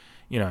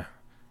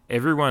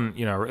 everyone,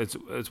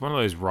 it's one of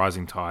those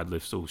rising tide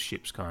lifts all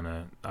ships kind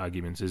of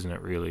arguments, isn't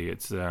it? Really,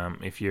 it's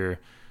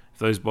if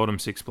those bottom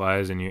 6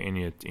 players in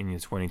your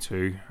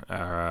 22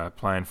 are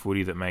playing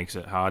footy that makes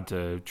it hard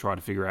to try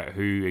to figure out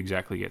who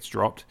exactly gets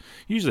dropped.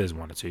 Usually, there's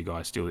 1 or 2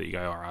 guys still that you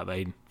go, all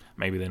right,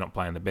 maybe they're not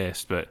playing the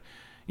best, but.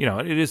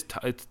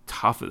 It's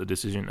tough at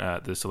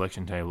the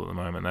selection table at the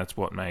moment. That's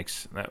what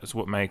makes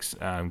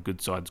good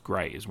sides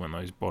great, is when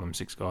those bottom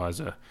 6 guys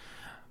are,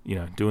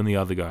 doing the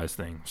other guys'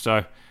 thing.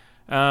 So,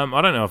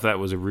 I don't know if that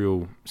was a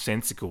real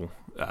sensical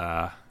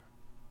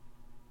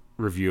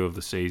review of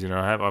the season.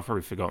 I've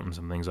probably forgotten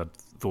some things I'd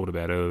thought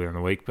about earlier in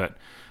the week, but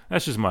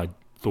that's just my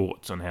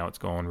thoughts on how it's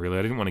gone. Really,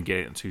 I didn't want to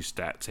get into too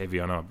stats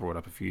heavy. I know I brought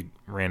up a few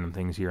random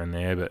things here and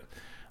there, but.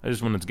 I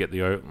just wanted to get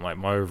my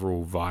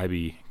overall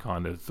vibey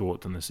kind of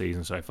thoughts on the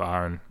season so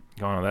far, and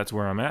kind of that's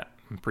where I'm at.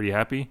 I'm pretty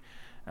happy.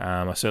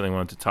 I certainly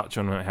wanted to touch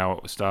on how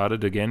it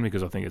started again,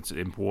 because I think it's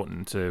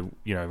important to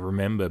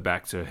remember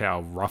back to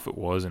how rough it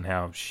was and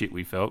how shit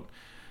we felt.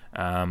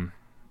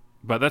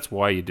 but that's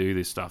why you do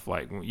this stuff.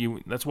 Like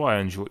that's why I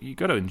enjoy. You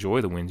got to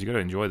enjoy the wins. You got to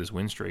enjoy this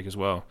win streak as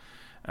well,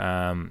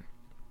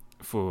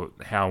 for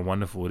how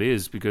wonderful it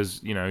is.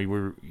 Because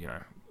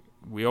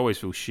we always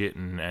feel shit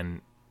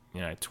and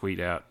tweet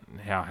out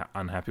how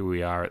unhappy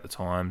we are at the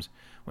times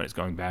when it's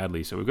going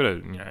badly. So we've got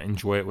to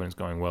enjoy it when it's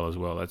going well as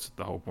well. That's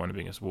the whole point of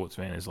being a sports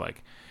fan. Is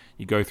like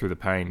you go through the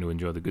pain to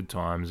enjoy the good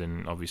times,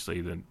 and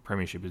obviously the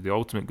premiership is the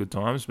ultimate good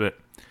times, but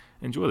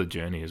enjoy the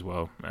journey as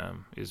well.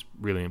 Is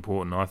really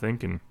important, I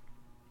think, and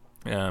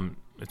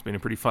it's been a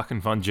pretty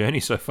fucking fun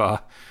journey so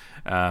far,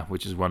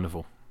 which is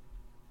wonderful.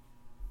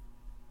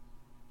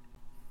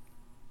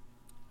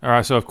 All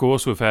right, so of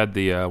course we've had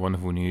the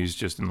wonderful news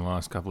just in the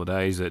last couple of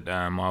days that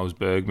Miles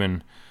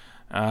Bergman,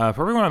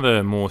 probably one of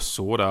the more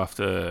sought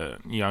after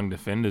young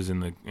defenders in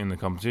the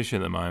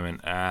competition at the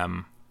moment.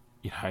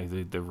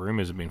 The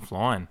rumours have been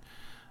flying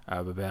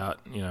about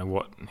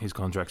what his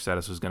contract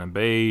status was going to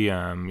be.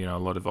 A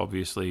lot of,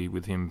 obviously,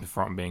 with him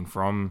being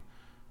from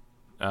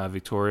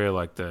Victoria,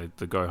 like the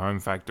go home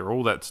factor,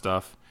 all that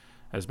stuff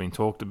has been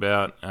talked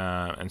about,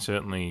 and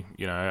certainly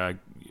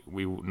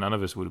none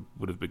of us would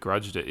have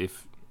begrudged it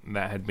if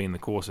that had been the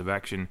course of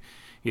action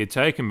he had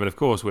taken. But of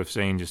course we've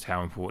seen just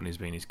how important he's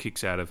been his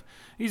kicks out of.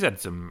 He's had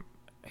some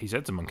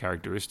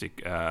uncharacteristic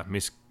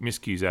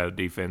miscues out of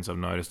defence, I've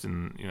noticed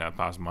in the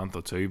past month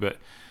or two, but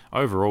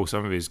overall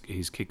some of his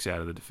kicks out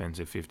of the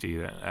defensive 50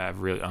 that have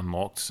really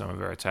unlocked some of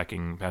our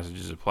attacking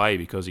passages of play,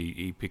 because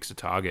he picks a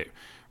target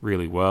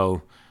really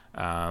well,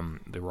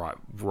 the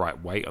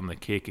right weight on the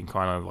kick, and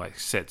kind of like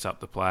sets up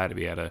the player to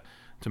be able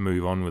to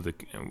move on with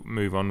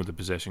the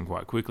possession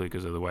quite quickly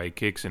because of the way he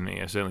kicks. And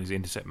certainly his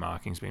intercept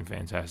marking's been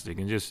fantastic,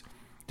 and just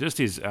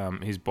his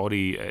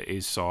body,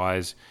 his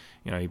size.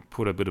 He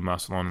put a bit of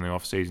muscle on in the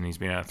off season. He's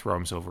been able to throw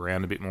himself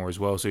around a bit more as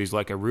well. So he's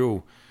like a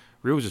real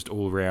just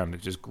all around,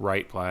 just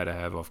great player to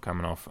have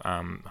coming off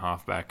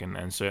halfback,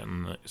 and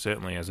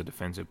certainly as a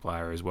defensive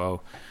player as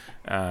well.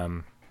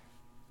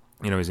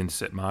 His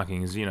intercept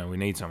marking is, we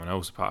need someone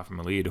else apart from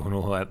Aaliyah doing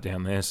all that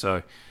down there.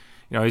 So,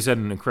 he's had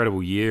an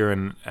incredible year,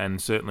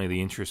 and certainly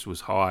the interest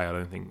was high. I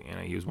don't think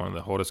he was one of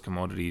the hottest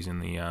commodities in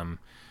the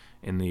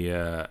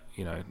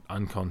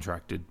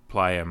uncontracted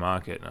player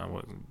market.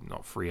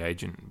 Not free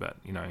agent, but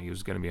he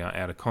was going to be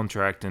out of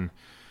contract,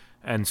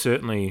 and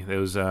certainly there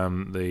was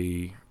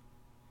the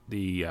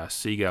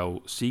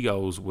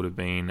seagulls would have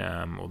been,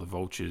 or the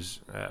vultures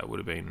would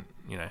have been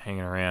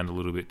hanging around a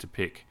little bit to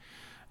pick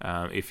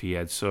if he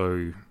had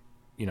so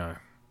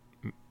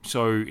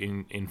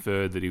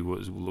inferred that he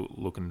was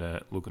looking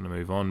to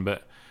move on.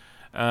 But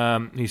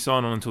he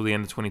signed on until the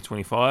end of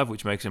 2025,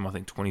 which makes him, I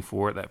think,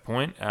 24 at that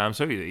point.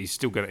 So he's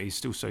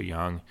still so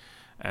young,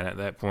 and at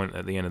that point,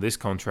 at the end of this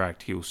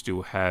contract, he'll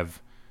still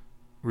have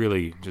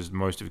really just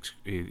most of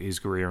his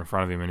career in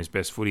front of him and his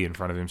best footy in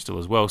front of him still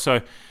as well.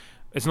 So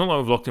it's not like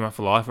we've locked him up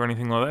for life or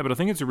anything like that, but I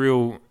think it's a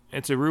real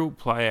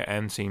player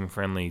and team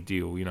friendly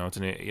deal.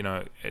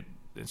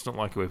 It's not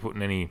like we're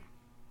putting any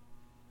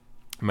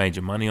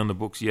major money on the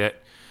books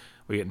yet.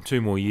 We're getting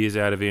 2 more years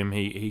out of him.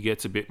 He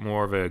gets a bit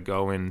more of a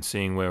go in,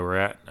 seeing where we're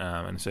at,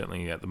 and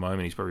certainly at the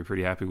moment he's probably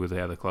pretty happy with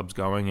how the club's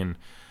going and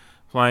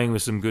playing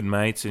with some good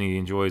mates, and he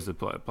enjoys the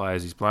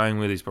players he's playing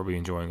with. He's probably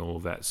enjoying all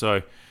of that.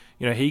 So,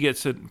 he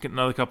gets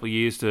another couple of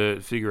years to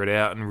figure it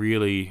out and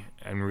really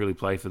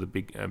play for the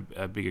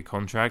bigger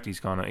contract. He's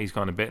kind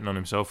of betting on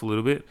himself a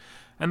little bit,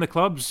 and the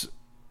club's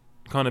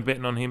kind of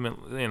betting on him.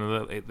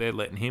 They're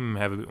letting him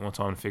have a bit more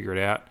time to figure it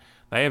out.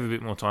 They have a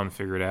bit more time to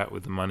figure it out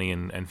with the money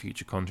and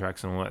future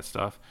contracts and all that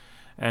stuff,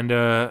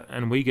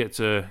 and we get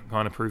to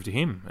kind of prove to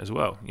him as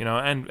well,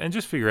 and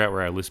just figure out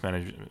where our list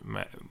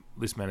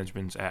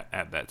management's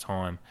at that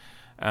time.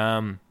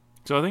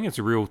 So I think it's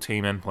a real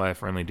team and player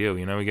friendly deal.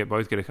 We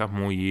both get a couple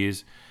more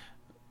years,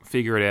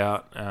 figure it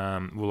out.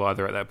 We'll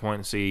either at that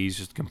point see he's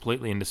just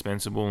completely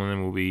indispensable, and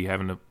then we'll be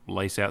having to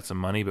lace out some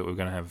money, but we're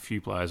going to have a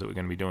few players that we're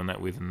going to be doing that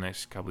with in the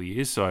next couple of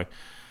years. So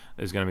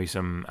there's going to be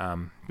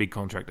some big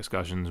contract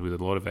discussions with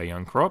a lot of our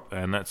young crop,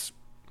 and it's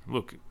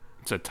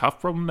a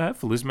tough problem to have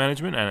for list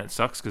management, and it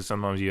sucks because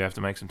sometimes you have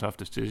to make some tough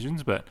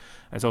decisions, but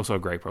it's also a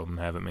great problem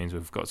to have. It means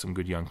we've got some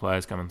good young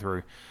players coming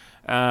through.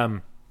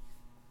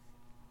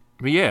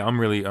 But yeah, I'm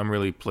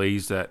really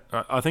pleased that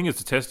I think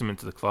it's a testament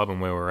to the club and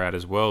where we're at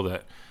as well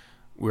that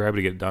we're able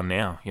to get it done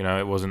now.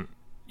 It wasn't.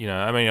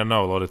 I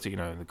know a lot of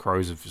the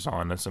Crows have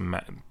signed some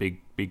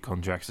big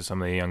contracts to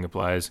some of their younger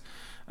players,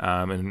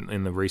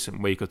 in the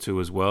recent week or two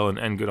as well,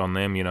 and good on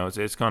them.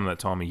 It's kind of that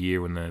time of year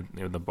when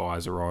the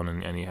buys are on,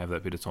 and you have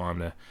that bit of time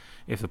to.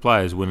 If the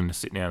player's willing to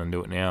sit down and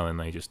do it now, then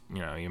they just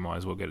you might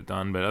as well get it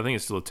done. But I think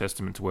it's still a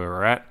testament to where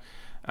we're at.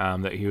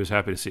 That he was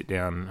happy to sit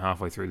down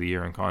halfway through the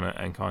year and kind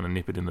of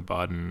nip it in the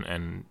bud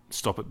and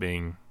stop it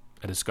being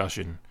a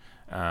discussion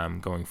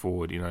going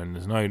forward. And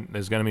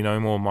there's going to be no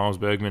more Miles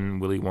Bergman,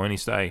 will he, won't he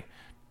stay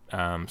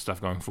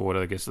stuff going forward.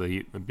 I guess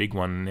the big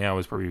one now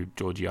is probably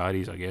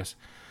Georgiades, I guess.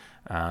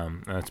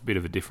 And that's a bit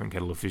of a different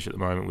kettle of fish at the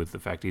moment with the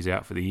fact he's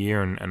out for the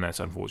year, and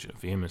that's unfortunate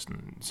for him. It's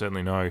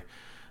certainly no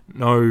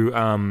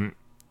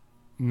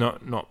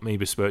not me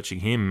besmirching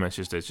him. It's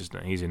just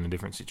he's in a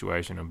different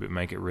situation. It'll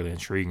make it really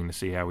intriguing to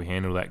see how we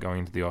handle that going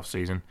into the off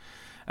season.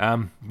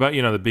 But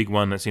the big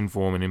one that's in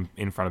form and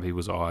in front of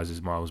people's eyes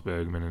is Miles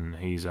Bergman, and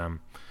he's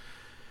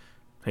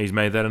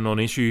made that a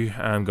non-issue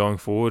going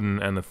forward,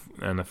 and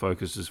the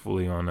focus is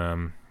fully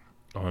on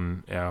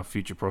our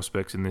future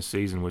prospects in this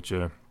season, which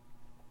are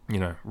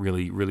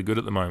really really good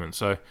at the moment.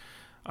 So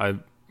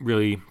I'm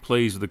really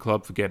pleased with the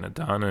club for getting it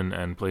done,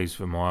 and pleased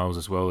for Miles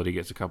as well that he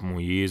gets a couple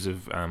more years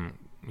of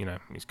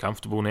he's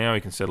comfortable now. He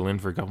can settle in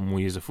for a couple more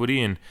years of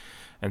footy and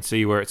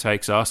see where it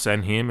takes us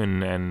and him,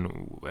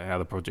 and how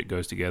the project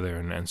goes together.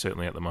 And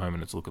certainly at the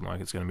moment, it's looking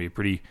like it's going to be a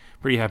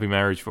pretty happy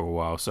marriage for a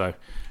while. So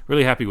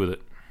really happy with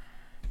it.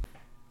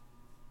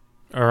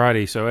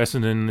 Alrighty, so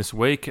Essendon this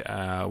week,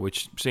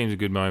 which seems a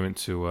good moment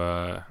to.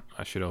 I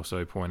should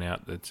also point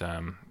out that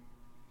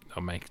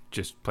I'll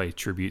play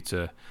tribute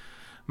to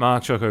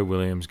Mark Choco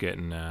Williams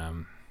getting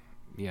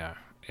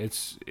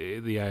it's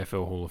the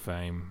AFL Hall of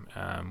Fame,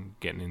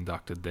 getting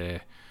inducted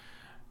there.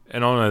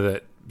 An honour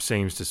that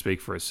seems to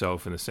speak for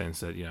itself in the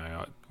sense that,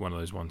 one of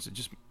those ones that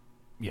just,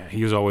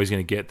 he was always going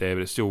to get there,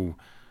 but it's still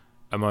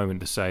a moment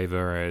to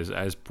savour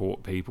as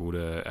Port people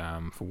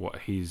for what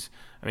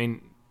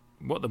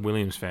what the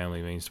Williams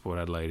family means to Port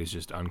Adelaide is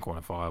just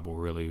unquantifiable,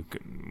 really,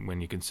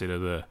 when you consider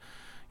the,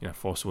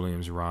 Foss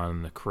Williams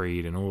run, the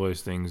creed, and all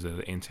those things that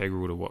are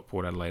integral to what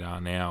Port Adelaide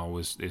are now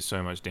is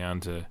so much down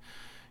to,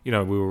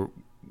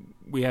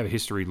 we have a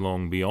history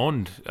long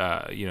beyond,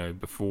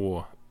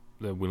 before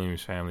the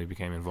Williams family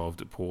became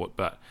involved at Port,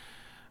 but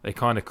they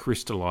kind of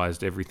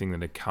crystallised everything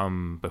that had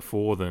come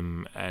before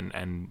them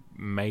and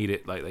made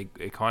it like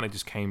it kind of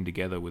just came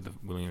together with the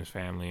Williams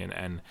family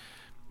and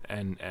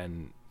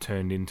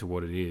turned into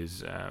what it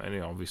is.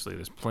 And obviously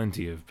there's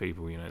plenty of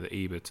people, the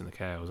Eberts and the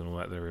Cales and all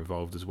that are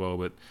involved as well,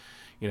 but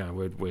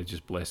we're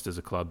just blessed as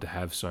a club to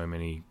have so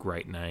many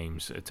great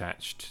names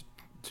attached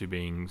to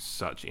being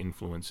such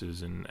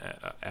influences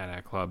at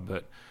our club.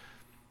 But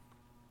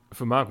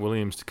for Mark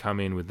Williams to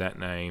come in with that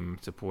name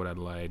to Port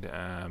Adelaide,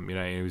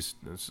 it was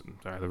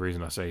the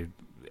reason I say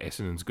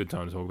Essendon's a good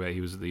time to talk about.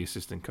 He was the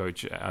assistant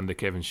coach under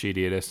Kevin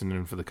Sheedy at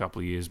Essendon for the couple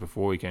of years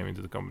before he came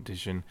into the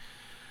competition.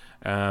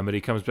 But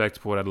he comes back to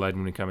Port Adelaide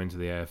when we come into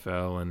the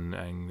AFL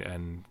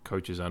and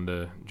coaches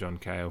under John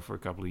Cale for a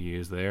couple of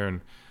years there,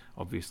 and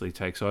obviously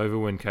takes over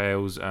when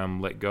Cale's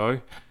let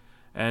go,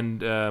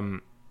 and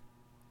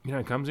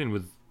comes in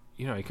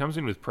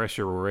with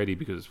pressure already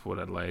because it's Port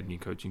Adelaide and you're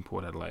coaching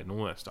Port Adelaide and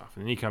all that stuff,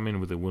 and then you come in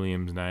with the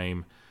Williams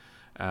name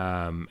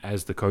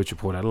as the coach of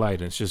Port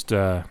Adelaide, and it's just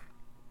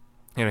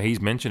he's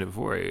mentioned it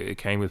before. It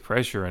came with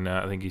pressure, and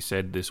I think he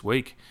said this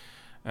week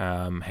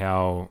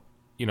how.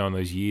 In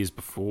those years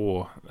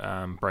before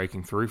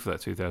breaking through for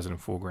that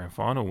 2004 grand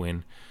final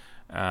win,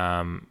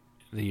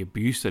 the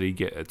abuse that he'd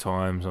get at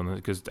times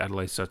because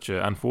Adelaide's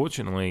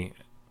unfortunately,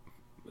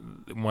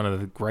 one of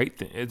the great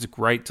things. It's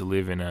great to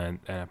live in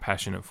a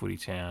passionate footy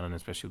town, and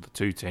especially with the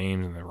two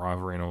teams and the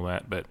rivalry and all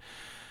that. But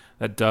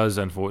that does,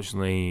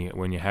 unfortunately,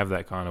 when you have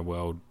that kind of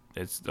world,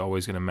 it's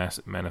always going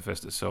to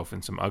manifest itself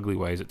in some ugly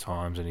ways at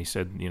times. And he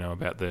said,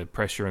 about the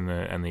pressure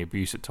and the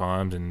abuse at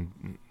times,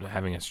 and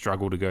having a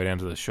struggle to go down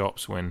to the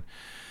shops when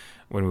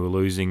we were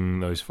losing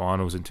those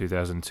finals in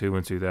 2002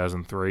 and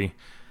 2003.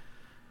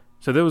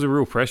 So there was a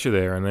real pressure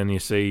there, and then you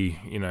see,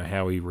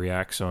 how he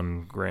reacts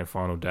on grand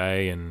final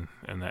day and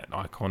that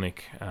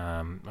iconic.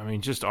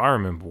 I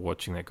remember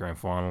watching that grand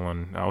final,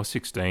 and I was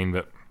 16,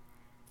 but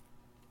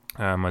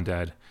my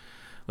dad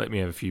let me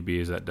have a few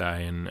beers that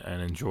day and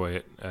enjoy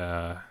it.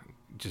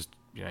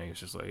 He was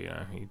just like,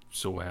 he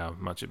saw how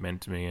much it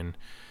meant to me, and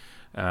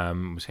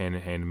was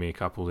handing me a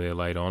couple there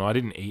late on. I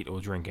didn't eat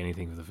or drink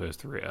anything for the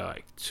first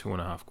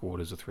 2.5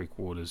 quarters or 3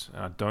 quarters.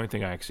 And I don't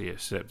think I actually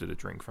accepted a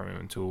drink from him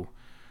until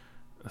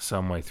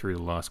some way through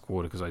the last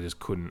quarter because I just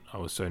couldn't. I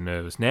was so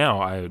nervous. Now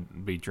I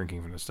would be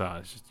drinking from the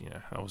start. It's just,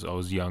 I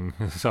was young,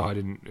 so I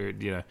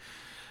didn't,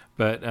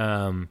 But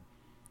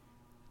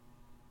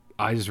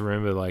I just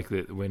remember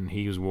that when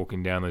he was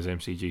walking down those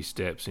MCG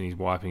steps and he's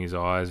wiping his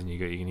eyes, and you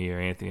can hear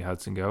Anthony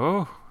Hudson go,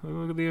 "Oh,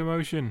 look at the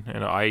emotion!"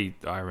 And I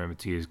remember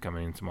tears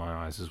coming into my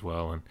eyes as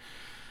well. And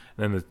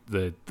then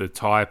the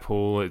tie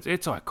pull, it's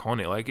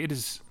iconic. It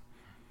is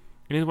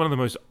one of the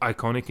most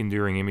iconic,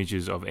 enduring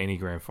images of any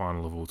grand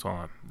final of all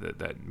time.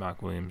 That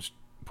Mark Williams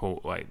pull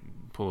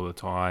of the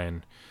tie,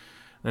 and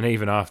then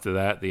even after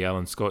that, the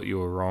Alan Scott "You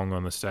Were Wrong"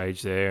 on the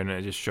stage there, and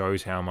it just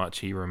shows how much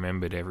he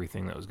remembered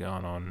everything that was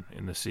going on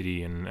in the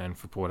city and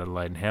for Port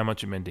Adelaide, and how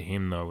much it meant to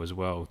him though as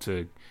well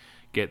to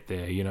get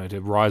there, to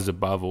rise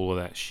above all of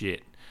that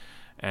shit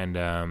and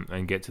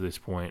get to this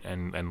point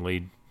and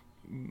lead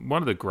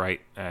one of the great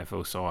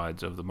AFL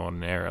sides of the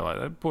modern era, like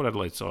that Port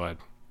Adelaide side.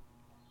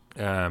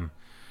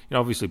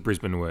 Obviously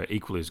Brisbane were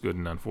equally as good,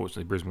 and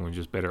unfortunately Brisbane were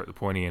just better at the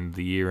pointy end of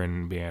the year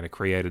and being able to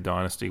create a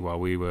dynasty while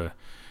we were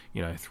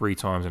 3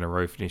 times in a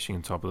row finishing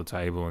on top of the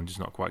table and just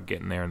not quite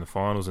getting there in the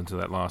finals until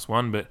that last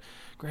one. But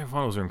grand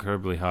finals are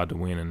incredibly hard to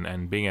win,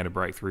 and being able to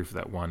break through for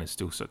that one is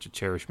still such a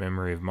cherished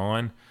memory of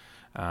mine.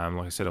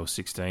 Like I said, I was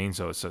 16,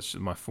 so it's such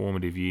my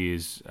formative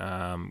years,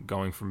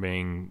 going from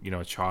being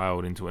a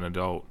child into an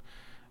adult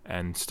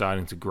and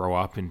starting to grow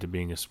up into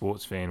being a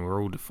sports fan.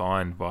 We're all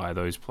defined by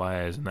those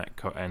players and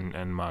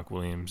and Mark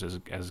Williams as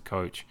a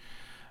coach,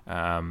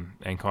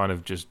 and kind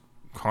of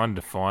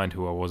defined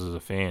who I was as a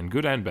fan,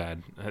 good and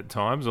bad at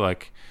times.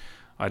 Like,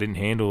 I didn't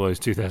handle those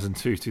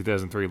 2002,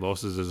 2003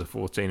 losses as a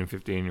 14 and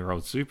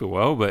 15-year-old super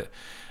well,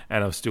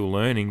 and I was still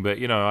learning.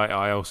 But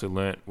I also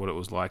learnt what it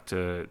was like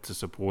to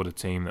support a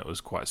team that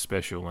was quite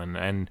special,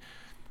 and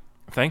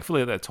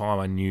thankfully at that time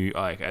I knew.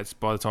 By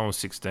the time I was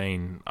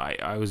 16,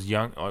 I was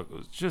young. I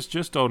was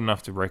just old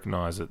enough to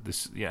recognise that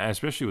this,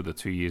 especially with the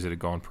 2 years that had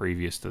gone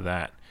previous to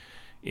that,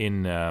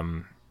 in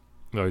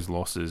those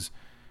losses,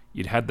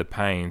 you'd had the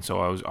pain,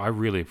 so I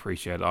really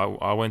appreciated it.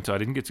 I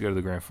didn't get to go to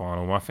the grand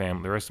final.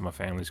 The rest of my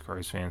family's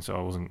Crows fans, so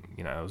I wasn't,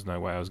 there was no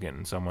way I was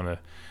getting someone to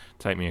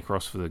take me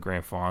across for the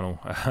grand final,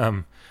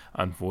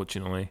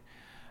 unfortunately.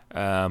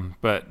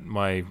 But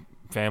my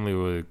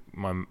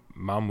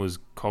mum was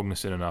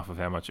cognizant enough of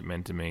how much it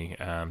meant to me,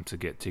 to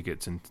get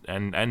tickets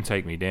and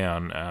take me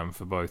down,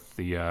 for both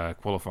the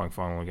qualifying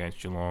final against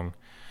Geelong,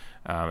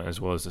 as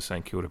well as the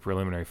St Kilda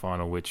preliminary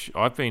final, which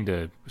I've been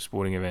to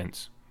sporting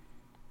events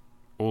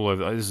all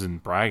over. This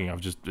isn't bragging.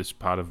 It's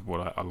part of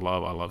what I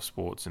love. I love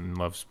sports and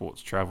love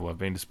sports travel. I've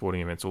been to sporting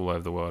events all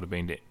over the world. I've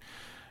been to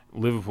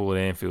Liverpool at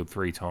Anfield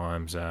 3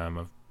 times.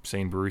 I've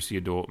seen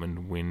Borussia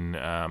Dortmund win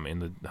in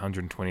the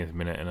 120th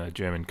minute in a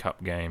German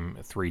Cup game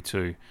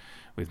 3-2,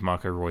 with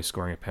Marco Reus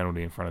scoring a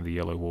penalty in front of the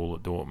yellow wall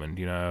at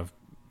Dortmund. I've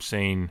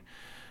seen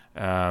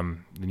the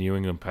New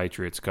England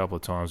Patriots a couple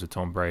of times with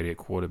Tom Brady at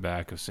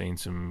quarterback. I've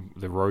seen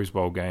the Rose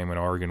Bowl game when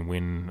Oregon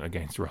win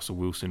against Russell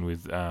Wilson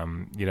with,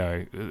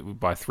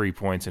 by 3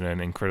 points in an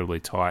incredibly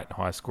tight,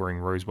 high-scoring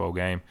Rose Bowl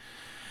game.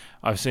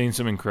 I've seen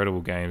some incredible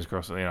games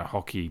across,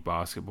 hockey,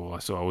 basketball. I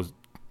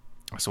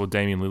saw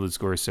Damian Lillard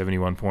score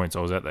 71 points.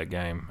 I was at that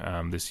game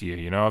this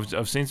year.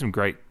 I've seen some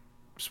great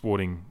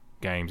sporting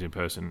games in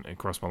person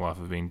across my life.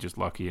 I've been just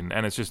lucky, and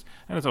it's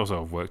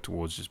also I've worked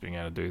towards just being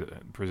able to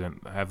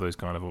have those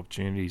kind of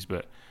opportunities.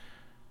 But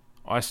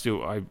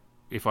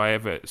if I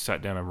ever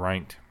sat down and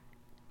ranked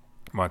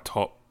my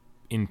top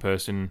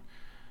in-person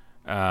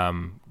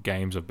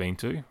games I've been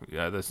to,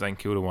 the St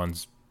Kilda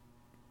one's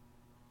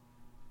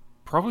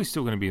probably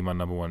still going to be my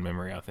number one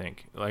memory, I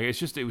think. Like,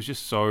 it was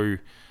just so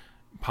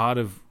part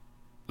of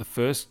the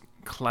first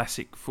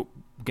classic foot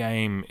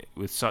game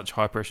with such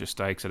high pressure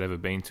stakes I'd ever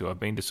been to. I've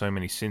been to so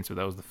many since, but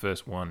that was the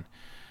first one.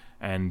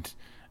 And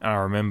I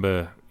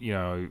remember,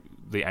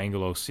 the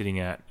angle I was sitting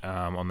at,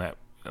 on that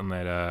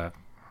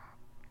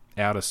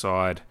outer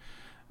side,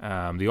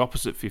 the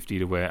opposite 50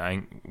 to where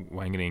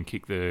Wanganeen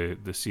kicked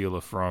the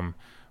sealer from,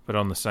 but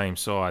on the same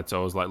side.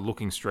 So I was like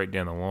looking straight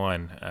down the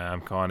line,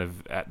 kind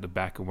of at the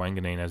back of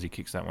Wanganeen as he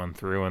kicks that one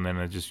through, and then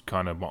I just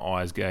kind of, my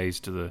eyes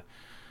gazed to the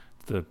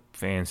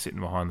fans sitting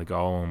behind the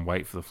goal and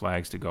wait for the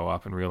flags to go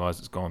up and realise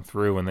it's gone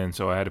through. And then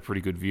so I had a pretty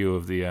good view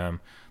of the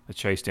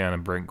chase down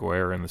and Brent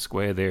Guerra in the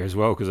square there as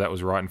well, because that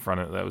was right in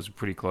front of, that was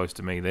pretty close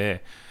to me there.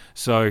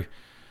 So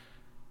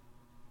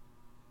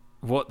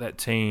what that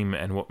team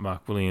and what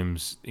Mark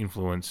Williams'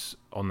 influence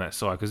on that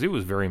side, because it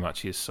was very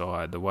much his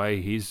side, the way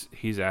his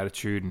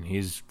attitude and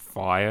his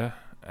fire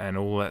and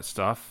all that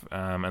stuff,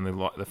 and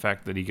the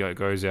fact that he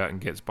goes out and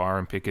gets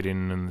Byron Pickett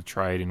in the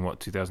trade in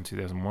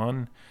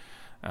 2001.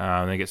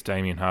 Then gets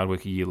Damien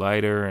Hardwick a year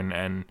later,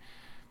 and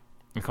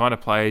the kind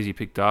of players he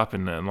picked up,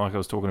 and like I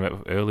was talking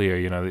about earlier,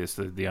 it's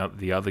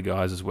the other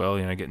guys as well,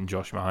 getting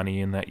Josh Mahoney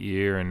in that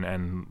year,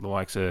 and the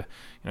likes of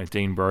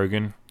Dean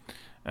Brogan.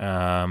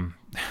 I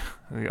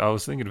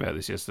was thinking about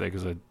this yesterday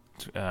because I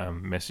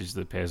messaged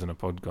the Pairs on a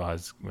Pod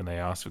guys when they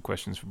asked for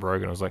questions for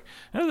Brogan. I was like,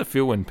 how does it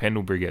feel when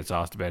Pendlebury gets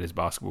asked about his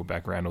basketball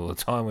background all the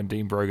time, when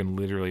Dean Brogan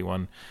literally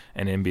won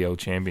an NBL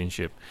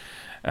championship?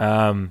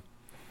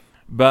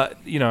 But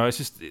it's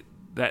just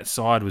that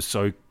side was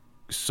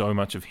so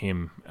much of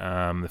him,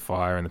 the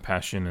fire and the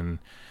passion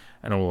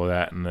and all of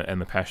that,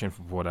 and the passion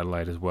for Port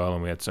Adelaide as well.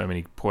 And we had so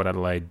many Port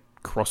Adelaide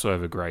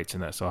crossover greats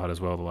in that side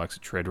as well, the likes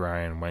of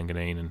Treadray and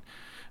Wanganeen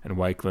and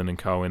Wakeland and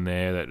co in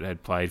there that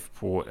had played for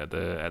Port at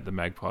the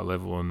Magpie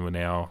level and were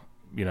now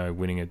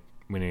winning a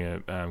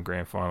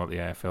grand final at the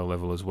AFL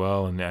level as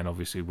well. And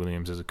obviously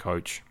Williams as a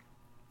coach,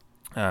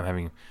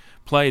 having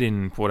played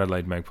in Port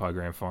Adelaide Magpie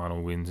grand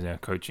final wins, now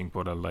coaching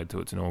Port Adelaide to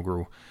its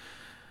inaugural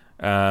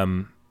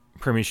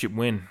premiership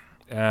win,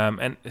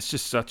 and it's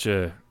just such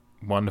a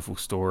wonderful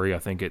story. I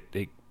think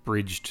it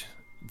bridged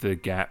the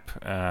gap.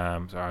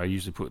 So I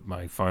usually put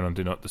my phone on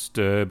Do Not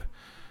Disturb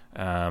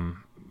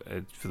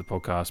for the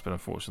podcast, but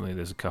unfortunately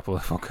there's a couple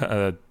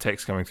of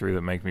texts coming through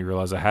that make me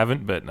realise I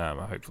haven't, but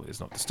hopefully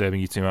it's not disturbing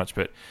you too much.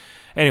 But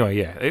anyway,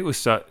 yeah, it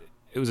was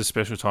a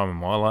special time in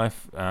my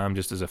life,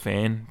 just as a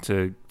fan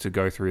to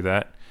go through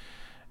that.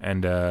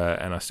 And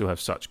I still have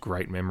such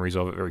great memories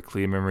of it, very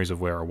clear memories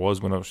of where I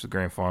was when I watched the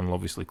grand final,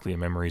 obviously clear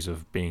memories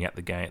of being at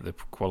the game, the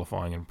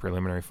qualifying and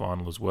preliminary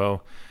final as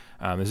well.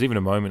 There's even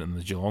a moment in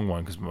the Geelong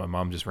one, because my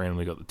mum just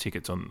randomly got the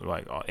tickets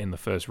in the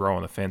first row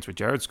on the fence, where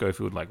Jared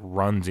Schofield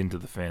runs into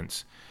the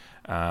fence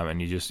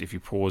And you just, if you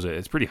pause it,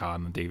 it's pretty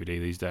hard on the DVD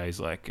these days.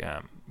 Like,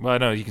 well, I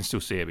know you can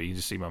still see it, but you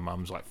just see my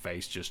mum's like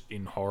face just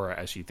in horror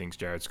as she thinks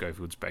Jared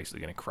Schofield's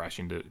basically going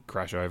to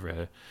crash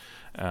over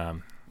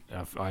her.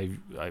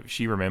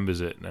 She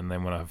remembers it, and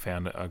then when I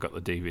found it, I got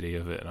the DVD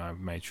of it, and I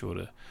made sure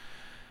to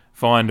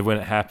find when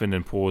it happened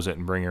and pause it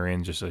and bring her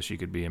in just so she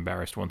could be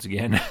embarrassed once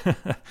again.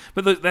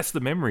 But that's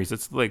the memories.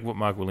 That's like what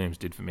Mark Williams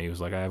did for me. It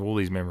was like I have all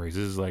these memories.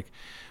 This is like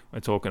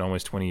we're talking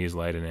almost 20 years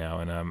later now,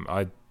 and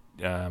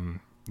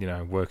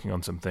working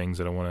on some things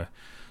that I want to,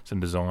 some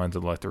designs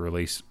I'd like to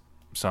release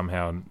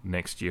somehow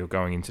next year,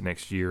 going into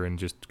next year, and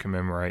just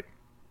commemorate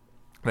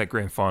that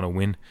grand final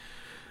win.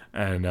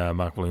 And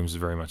Mark Williams is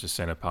very much a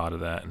centre part of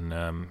that,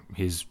 and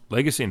his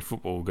legacy in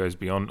football goes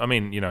beyond. I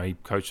mean, he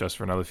coached us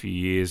for another few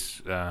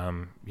years.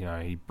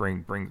 He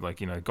bring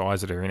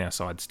guys that are in our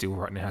side still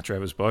right now.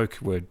 Travis Boak,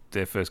 where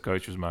their first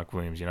coach was Mark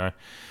Williams.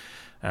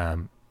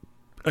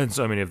 And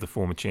so many of the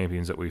former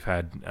champions that we've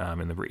had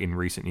in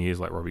recent years,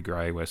 like Robbie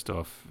Gray,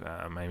 Westhoff,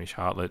 Hamish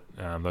Hartlett,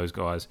 those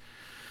guys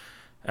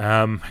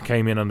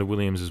came in under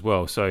Williams as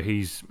well. So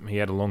he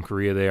had a long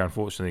career there.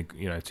 Unfortunately,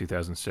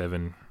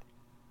 2007.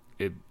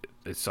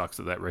 It sucks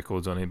that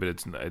record's on him,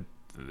 but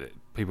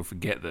people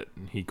forget that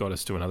he got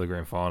us to another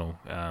grand final.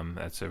 And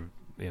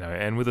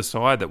with a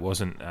side that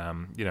wasn't,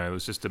 it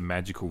was just a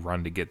magical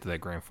run to get to that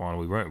grand final.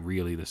 We weren't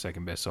really the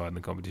second best side in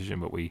the competition,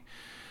 but we,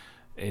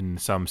 in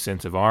some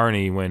sense of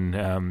irony,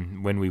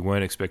 when we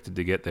weren't expected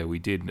to get there, we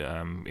did,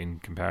 in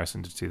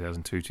comparison to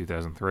 2002,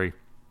 2003.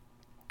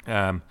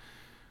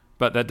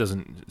 But that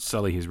doesn't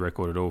sully his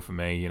record at all for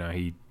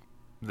me.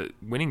 The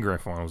winning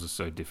grand finals is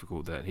so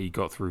difficult that he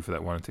got through for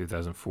that one in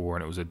 2004,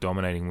 and it was a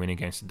dominating win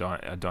against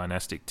a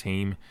dynastic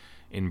team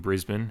in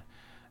Brisbane.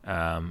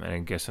 And I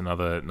guess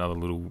another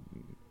little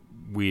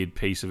weird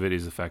piece of it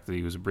is the fact that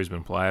he was a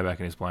Brisbane player back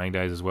in his playing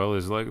days as well.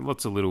 There's like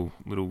lots of little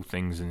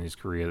things in his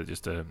career that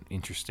just are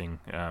interesting,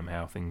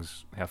 how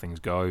things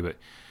go. But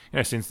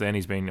since then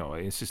he's been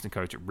assistant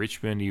coach at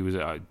Richmond. He was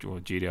at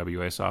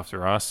GWS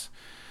after us.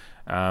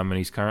 And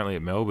he's currently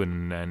at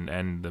Melbourne,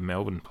 and the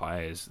Melbourne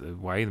players, the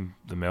way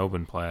the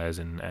Melbourne players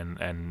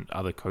and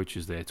other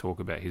coaches there talk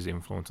about his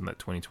influence on that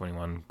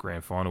 2021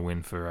 grand final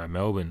win for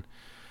Melbourne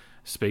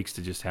speaks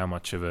to just how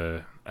much of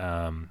a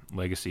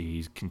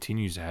legacy he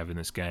continues to have in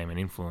this game and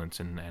influence,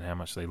 and how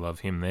much they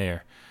love him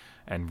there,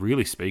 and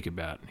really speak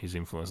about his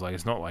influence. Like,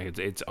 it's not like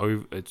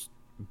it's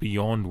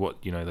beyond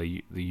what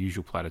the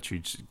usual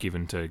platitudes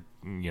given to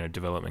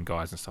development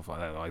guys and stuff like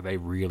that. Like, they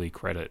really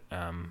credit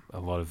a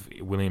lot of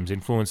Williams'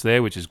 influence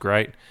there, which is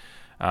great.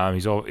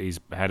 He's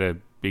had a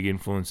big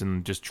influence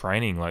in just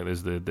training. Like,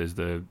 there's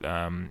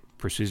the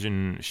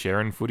precision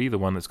Sharon footy, the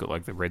one that's got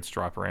like the red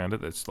stripe around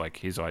it. That's like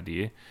his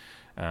idea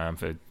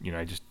for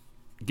just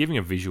giving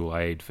a visual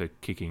aid for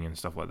kicking and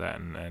stuff like that,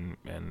 and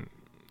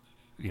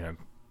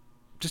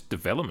just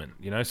development.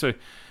 So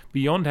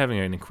beyond having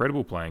an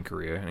incredible playing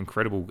career, an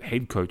incredible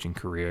head coaching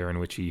career in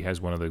which he has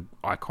one of the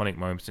iconic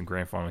moments in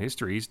grand final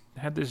history, he's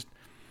had this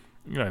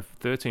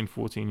 13,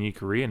 14-year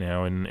career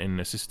now in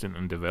assistant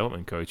and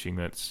development coaching.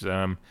 That's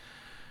a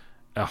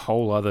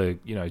whole other,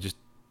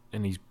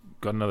 and he's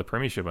got another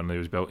premiership under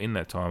his belt in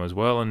that time as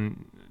well.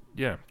 And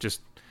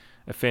just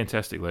a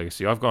fantastic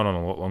legacy. I've gone on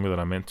a lot longer than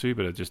I meant to,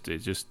 but it just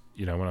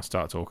when I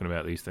start talking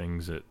about these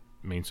things, it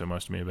means so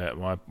much to me about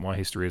my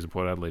history as a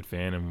Port Adelaide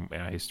fan and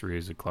our history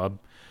as a club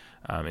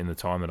in the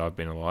time that I've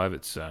been alive.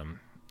 It's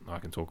I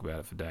can talk about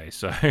it for days.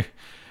 So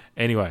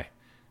anyway,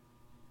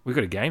 we've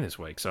got a game this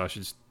week, so I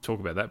should just talk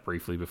about that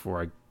briefly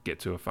before I get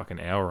to a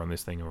fucking hour on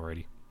this thing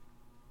already.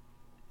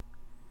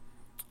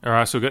 All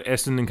right, so we've got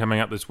Essendon coming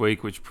up this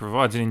week, which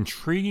provides an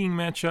intriguing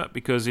matchup,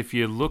 because if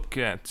you look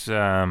at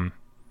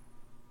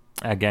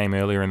our game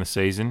earlier in the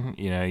season,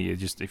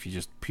 if you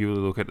just purely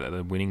look at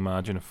the winning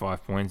margin of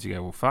 5 points, you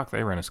go, well, fuck,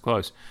 they ran us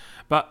close.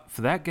 But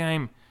for that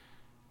game,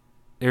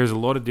 there's a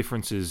lot of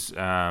differences.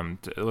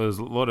 There's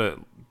a lot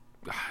of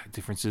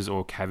differences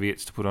or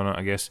caveats to put on it,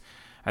 I guess.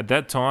 At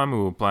that time, we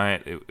were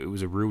playing. It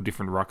was a real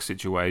different ruck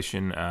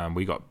situation.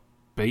 We got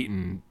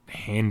beaten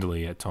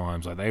handily at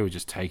times. Like, they were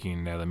just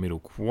taking it out of the middle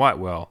quite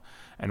well,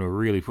 and were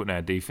really putting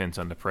our defense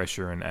under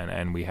pressure.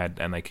 And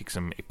they kicked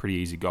some pretty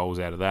easy goals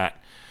out of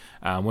that.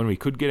 When we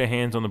could get our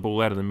hands on the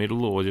ball out of the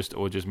middle, or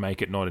just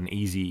make it not an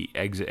easy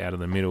exit out of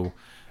the middle,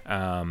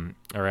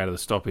 or out of the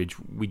stoppage,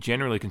 we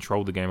generally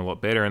controlled the game a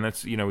lot better. And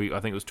that's, I think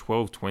it was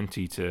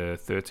 12-20 to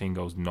 13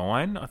 goals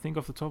 9, I think,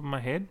 off the top of my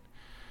head.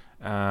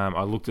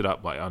 I looked it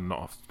up,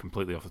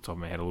 completely off the top of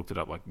my head. I looked it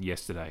up like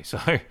yesterday, so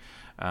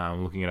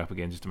I'm looking it up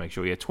again just to make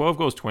sure. Yeah, 12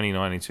 goals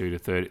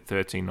 20-92 to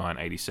 13-9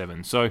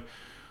 87. So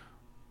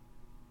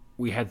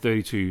we had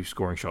 32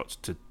 scoring shots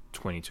to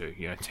 22.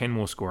 10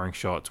 more scoring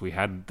shots. We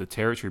had the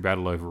territory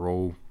battle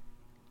overall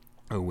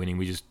winning.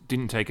 We just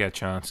didn't take our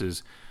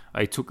chances.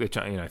 They took their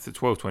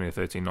 12-20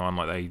 to 13-9,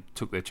 like, they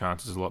took their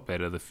chances a lot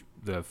better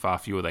the far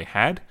fewer they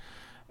had,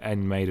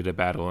 and made it a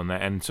battle.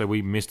 And so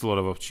we missed a lot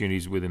of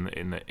opportunities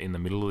in the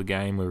middle of the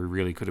game where we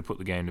really could have put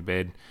the game to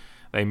bed.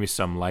 They missed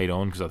some late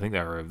on, because I think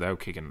they were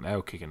kicking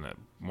at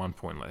one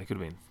point. Like, they could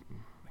have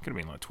could have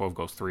been like 12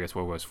 goals 3 or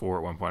 12 goals 4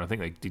 at one point. I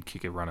think they did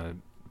kick a run of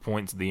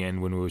points at the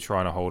end when we were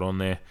trying to hold on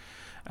there,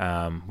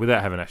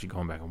 without having actually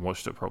gone back and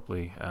watched it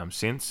properly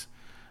since.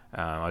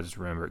 I just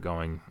remember it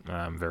going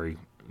very,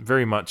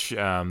 very much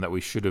that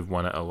we should have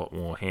won it a lot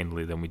more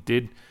handily than we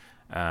did.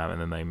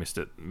 And then they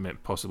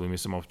possibly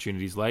missed some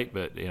opportunities late,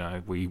 but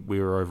we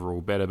were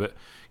overall better. But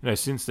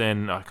since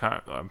then,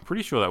 I'm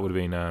pretty sure that would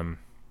have been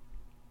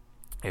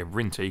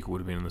Rintika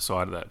would have been on the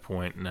side at that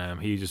point,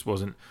 and he just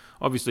wasn't.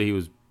 Obviously, he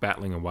was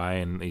battling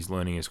away and he's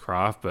learning his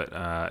craft, but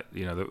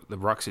the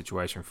ruck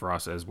situation for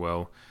us as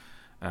well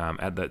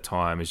at that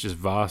time is just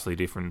vastly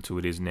different to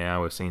what it is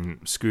now. We've seen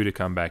Scooter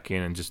come back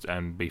in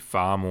and be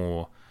far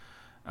more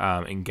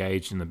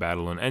engaged in the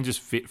battle and just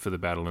fit for the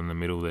battle in the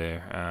middle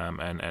there.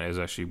 And as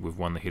actually we've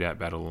won the hit-out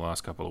battle the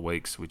last couple of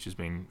weeks, which has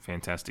been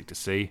fantastic to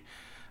see.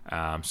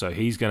 So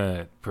he's going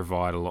to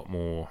provide a lot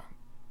more,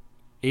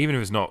 even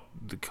if it's not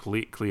the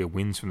clear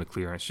wins from the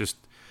clearance, just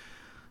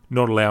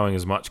not allowing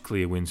as much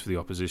clear wins for the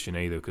opposition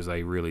either, because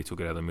they really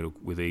took it out of the middle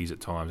with ease at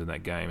times in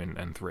that game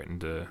and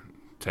threatened to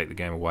take the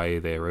game away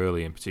there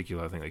early. In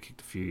particular, I think they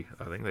kicked a few.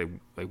 I think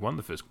they won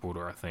the first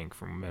quarter, I think,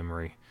 from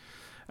memory.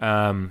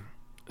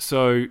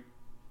 So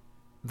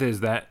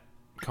there's that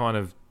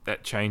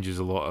that changes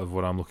a lot of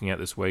what I'm looking at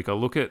this week. I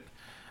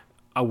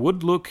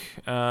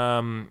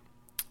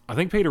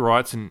think Peter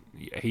Wrightson,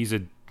 he's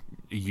a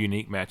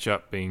unique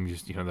matchup, being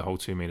just the whole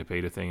 2 meter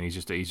Peter thing. And he's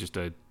just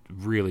a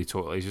really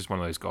tall. He's just one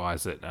of those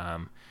guys that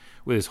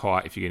with his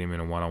height, if you get him in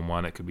a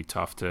 1-on-1, it could be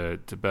tough to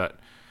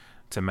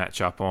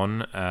match up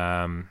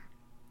on.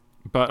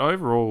 But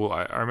overall,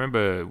 I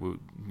remember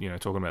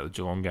talking about the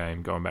Geelong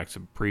game, going back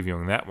to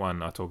previewing that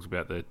one. I talked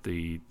about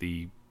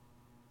the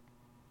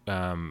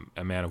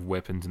amount of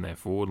weapons in their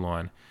forward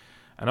line,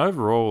 and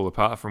overall,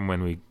 apart from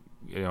when we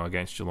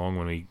against Geelong,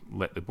 when we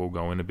let the ball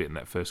go in a bit in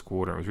that first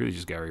quarter, it was really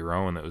just Gary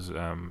Rowan that was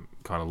kind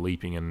of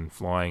leaping and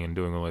flying and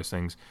doing all those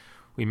things.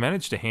 We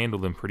managed to handle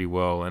them pretty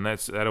well, and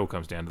that all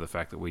comes down to the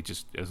fact that we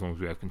just, as long as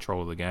we have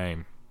control of the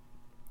game,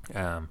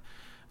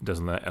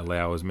 doesn't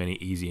allow as many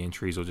easy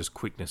entries or just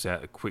quick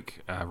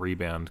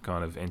rebound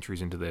kind of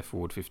entries into their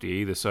forward 50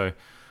 either. So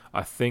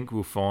I think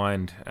we'll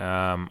find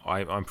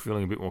I'm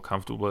feeling a bit more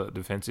comfortable at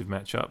defensive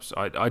matchups.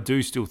 I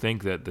do still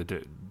think that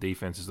the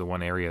defense is the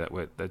one area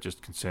that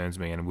just concerns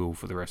me and will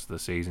for the rest of the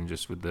season,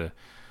 just with the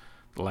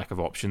lack of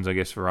options, I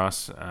guess, for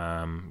us.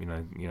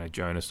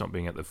 Jonas not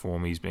being at the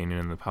form he's been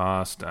in the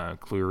past.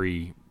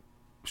 Cleary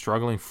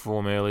struggling for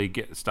form early,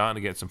 starting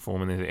to get some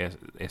form in the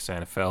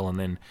SANFL,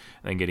 and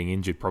then getting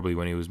injured probably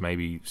when he was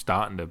maybe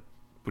starting to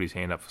put his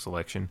hand up for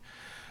selection.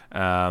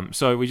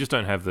 So we just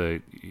don't have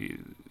the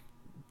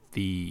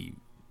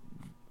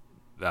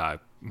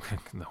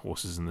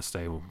horses in the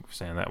stable,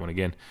 saying that one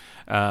again,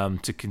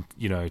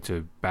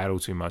 to battle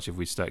too much if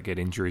we get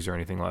injuries or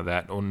anything like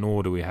that, or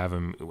nor do we have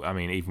them. I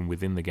mean, even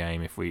within the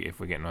game, if we're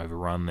getting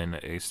overrun, then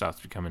it starts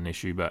to become an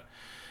issue. But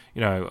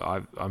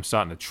I'm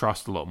starting to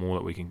trust a lot more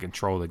that we can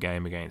control the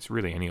game against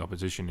really any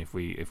opposition if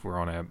we're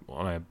on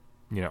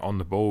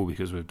the ball,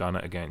 because we've done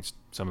it against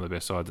some of the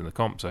best sides in the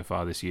comp so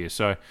far this year.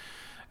 So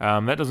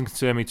that doesn't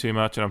concern me too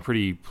much, and I'm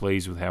pretty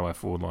pleased with how our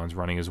forward line's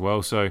running as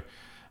well. So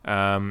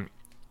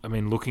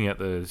looking at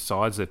the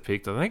sides they've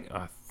picked,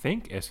 I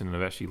think Essendon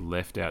have actually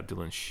left out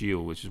Dylan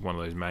Shield, which is one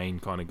of those main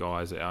kind of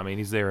guys.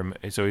 He's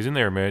in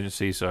their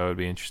emergency, so it would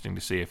be interesting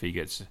to see if he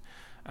gets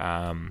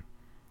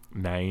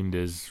named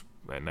as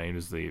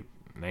the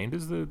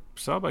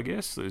sub, I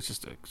guess.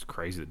 It's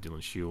crazy that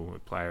Dylan Shield, a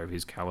player of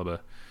his caliber,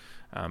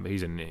 but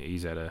he's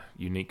had a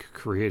unique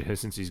career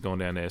since he's gone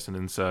down to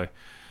Essendon. So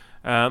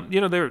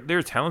they're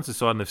a talented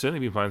side, and they've certainly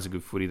been playing some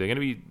good footy. They're going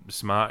to be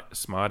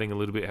smarting a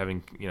little bit,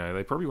 having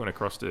they probably went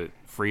across to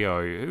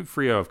Freo.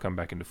 Freo have come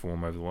back into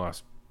form over the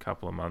last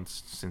couple of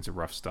months since a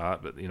rough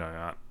start, but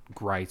aren't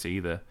great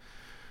either.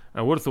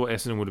 I would have thought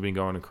Essendon would have been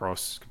going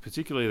across,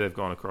 particularly they've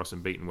gone across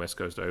and beaten West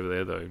Coast over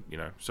there, though,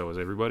 so has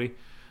everybody.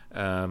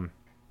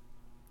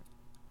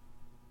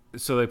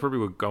 So they probably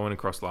were going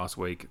across last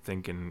week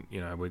thinking,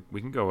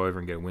 we can go over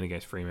and get a win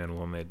against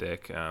Fremantle on their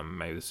deck.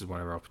 Maybe this is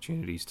one of our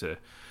opportunities to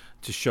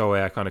show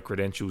our kind of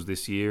credentials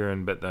this year,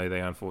 but they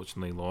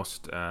unfortunately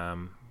lost by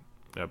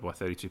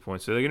 32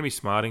 points. So they're going to be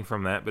smarting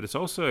from that, but it's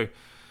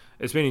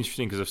been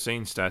interesting because I've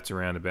seen stats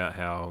around about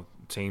how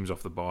teams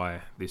off the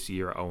bye this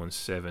year are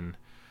 0-7.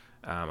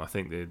 I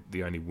think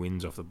the only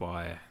wins off the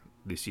bye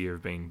this year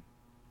have been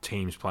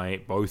teams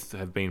playing. Both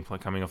have been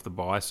coming off the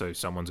bye, so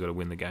someone's got to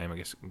win the game, I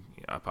guess,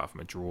 apart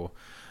from a draw.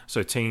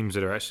 So teams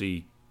that are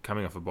actually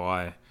coming off a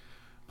bye,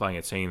 playing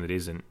a team that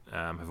isn't,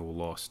 have all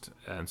lost.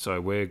 And so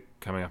we're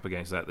coming up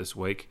against that this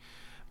week.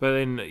 But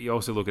then you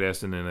also look at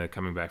Essendon, and they're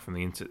coming back from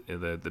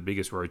the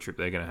biggest road trip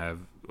they're going to have.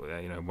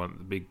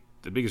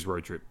 The biggest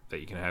road trip that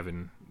you can have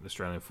in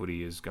Australian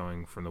footy is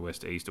going from the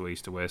west to east, or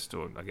east to west,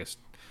 or I guess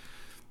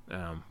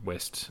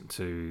west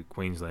to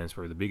Queensland's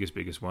probably the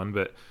biggest one.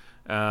 But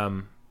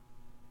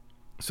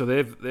so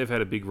they've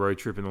had a big road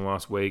trip in the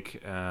last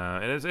week,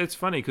 and it's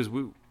funny because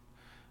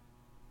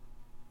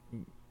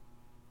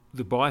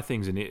the buy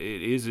things, and it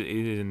is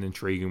an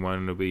intriguing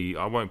one.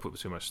 I won't put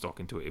too much stock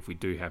into it if we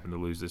do happen to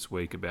lose this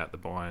week about the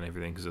buy and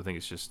everything, because I think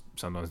it's just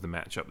sometimes the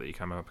matchup that you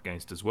come up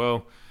against as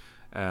well.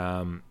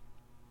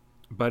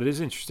 But it is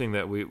interesting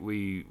that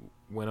we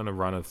went on a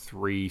run of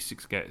 3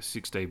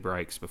 6-day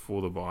breaks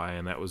before the buy,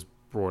 and that was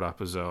brought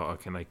up as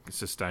can they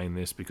sustain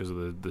this because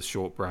of the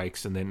short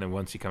breaks, and then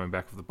once you're coming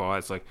back with the buy,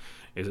 it's like,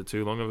 is it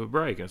too long of a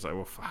break? And it's like,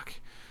 well, fuck.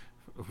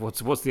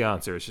 What's the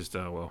answer? It's just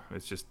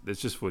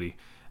it's just footy.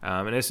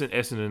 And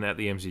Essendon at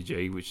the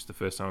MCG, which is the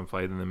first time I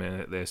played them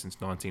there since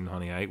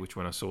 1998. Which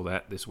when I saw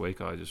that this week,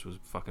 I just was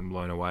fucking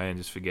blown away, and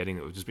just forgetting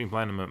that we've just been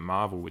playing them at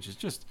Marvel, which is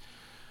just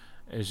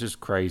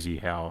crazy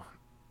how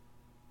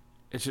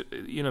it's just,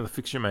 the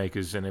fixture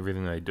makers and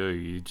everything they do.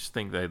 You just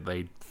think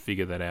they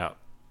figure that out.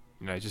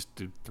 Just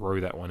to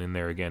throw that one in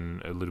there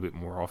again a little bit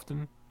more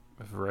often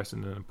for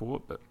Essendon and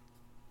Port, but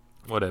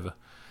whatever.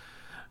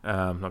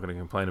 I'm not going to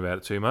complain about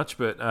it too much,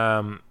 but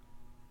for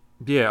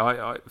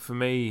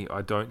me,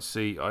 I don't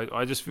see.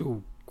 I just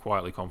feel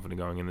quietly confident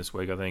going in this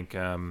week. I think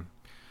it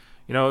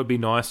would be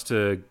nice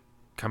to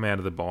come out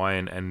of the bye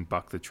and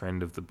buck the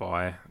trend of the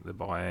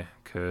bye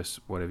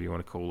curse, whatever you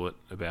want to call it,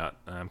 about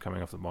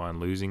coming off the bye and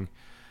losing,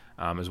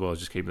 as well as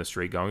just keeping the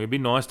streak going. It'd be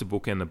nice to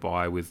bookend the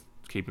bye with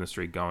keeping the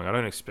streak going. I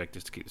don't expect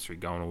us to keep the streak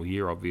going all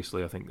year.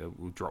 Obviously, I think that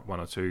we'll drop one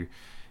or two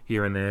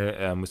here and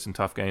there with some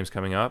tough games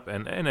coming up,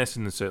 and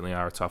Essendon certainly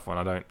are a tough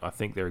one. I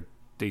think they're a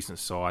decent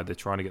side. They're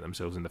trying to get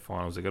themselves into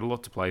finals. They've got a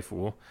lot to play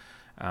for,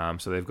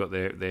 so they've got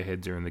their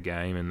heads are in the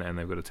game, and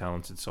they've got a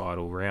talented side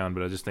all round.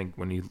 But I just think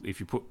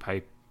if you put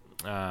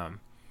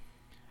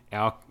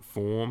our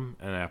form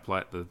and our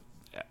play,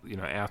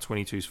 our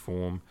 22's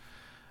form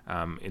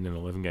in an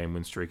 11-game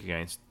win streak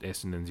against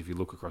Essendon's, if you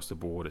look across the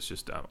board, it's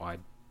just I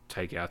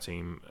take our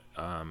team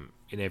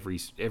in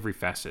every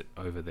facet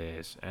over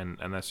theirs, and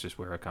that's just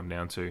where I come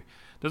down to.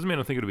 Doesn't mean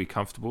I think it'll be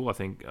comfortable. I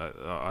think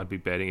I'd be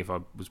betting if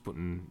I was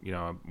putting,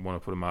 I want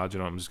to put a margin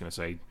on, I'm just going to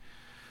say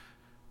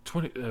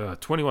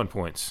 21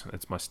 points.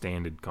 That's my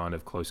standard kind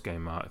of close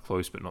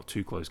but not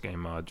too close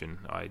game margin.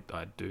 I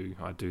do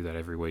that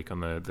every week on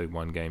the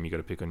one game you got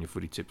to pick on your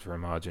footy tips for a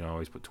margin. I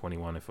always put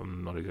 21 if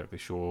I'm not exactly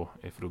sure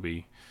if it'll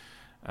be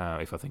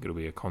if I think it'll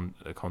be a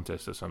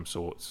contest of some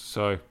sorts.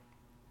 So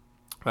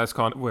that's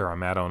kind of where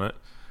I'm at on it.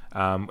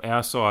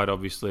 Our side,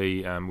 obviously,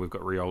 we've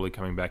got Rioli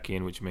coming back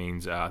in, which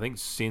means I think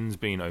Sin's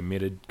been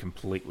omitted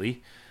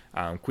completely.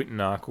 Quinton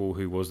Narkle,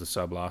 who was the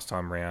sub last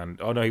time round.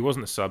 Oh, no, he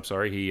wasn't the sub,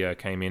 sorry. He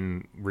came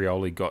in.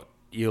 Rioli got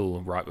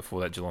ill right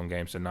before that Geelong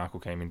game, so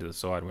Narkle came into the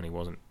side when he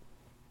wasn't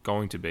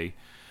going to be.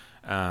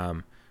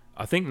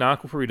 I think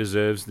Narkle probably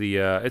deserves the...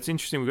 it's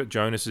interesting, we've got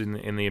Jonas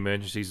in the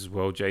emergencies as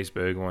well, Jace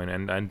Bergman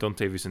and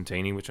Dante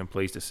Vicentini, which I'm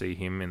pleased to see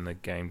him in the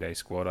game day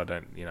squad.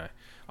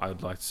 I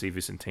would like to see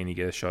Vicentini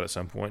get a shot at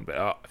some point, but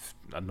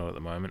not at the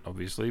moment,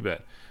 obviously.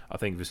 But I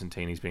think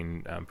Vicentini's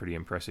been pretty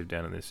impressive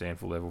down at the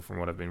Sanford level from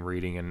what I've been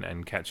reading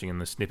and catching in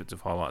the snippets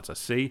of highlights I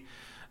see.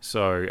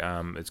 So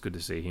it's good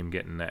to see him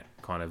getting that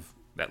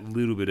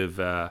little bit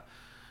of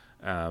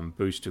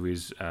boost to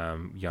his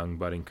young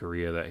budding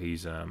career that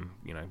he's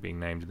being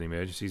named in the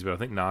emergencies. But I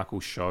think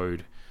Narkle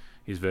showed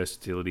his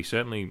versatility.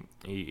 Certainly,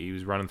 he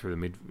was running through the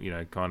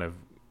mid, kind of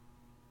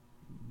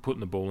putting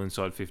the ball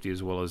inside 50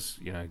 as well as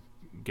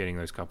getting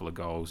those couple of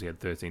goals. He had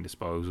 13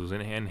 disposals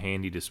and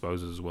handy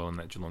disposals as well in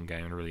that Geelong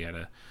game, and really had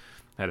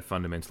a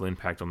fundamental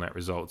impact on that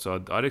result.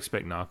 So I'd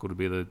expect Narkle to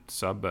be the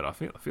sub, but I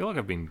feel like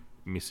I've been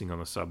missing on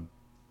the sub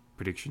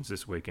predictions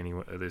this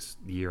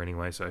year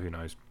anyway. So who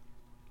knows?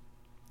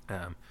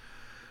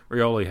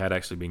 Rioli had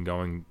actually been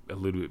going a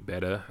little bit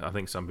better. I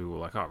think some people were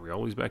like, "Oh,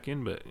 Rioli's back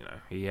in," but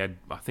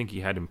I think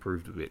he had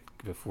improved a bit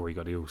before he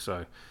got ill.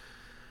 So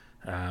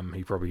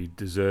he probably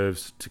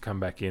deserves to come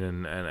back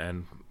in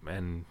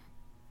and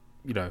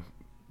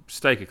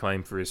stake a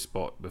claim for his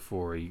spot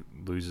before he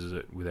loses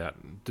it without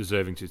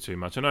deserving to too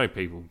much. I know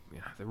people,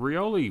 the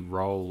Rioli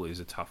role is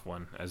a tough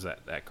one as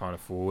that kind of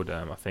forward,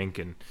 I think,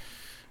 and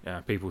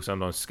people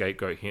sometimes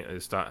scapegoat him,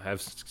 have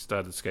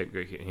started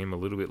scapegoat him a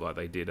little bit like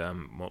they did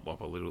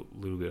Motlop a little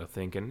bit, I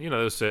think. And, there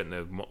was certain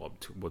Motlop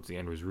towards the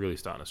end was really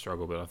starting to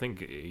struggle, but I think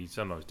he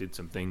sometimes did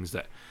some things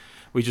that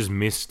we just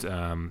missed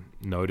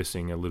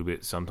noticing a little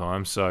bit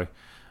sometimes. So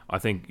I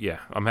think,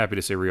 I'm happy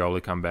to see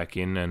Rioli come back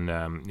in,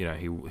 and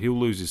he'll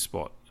lose his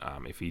spot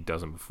if he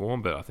doesn't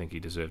perform, but I think he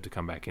deserved to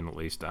come back in at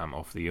least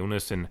off the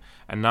illness. And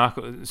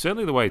Narkle,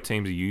 certainly the way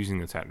teams are using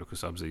the tactical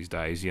subs these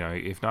days,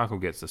 if Narkle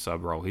gets the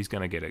sub role, he's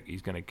going to get it.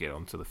 He's going to get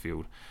onto the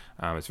field.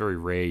 It's very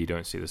rare you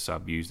don't see the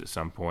sub used at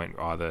some point,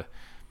 either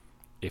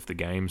if the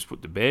game's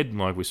put to bed,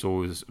 like we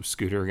saw with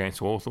Scooter against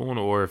Hawthorn,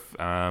 or if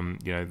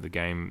the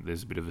game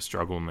there's a bit of a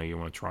struggle and you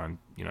want to try and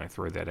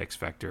throw that X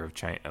factor of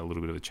a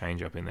little bit of a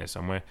change up in there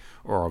somewhere,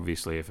 or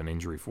obviously if an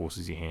injury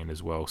forces your hand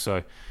as well.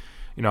 So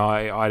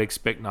I'd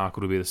expect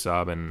Narkle to be the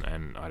sub,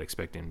 and I'd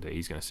expect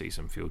he's going to see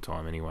some field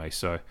time anyway.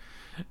 So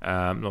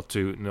not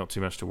too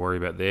much to worry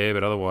about there.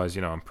 But otherwise,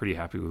 I'm pretty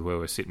happy with where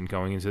we're sitting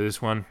going into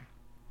this one.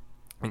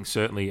 I think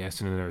certainly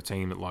Essendon are a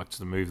team that likes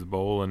to move the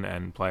ball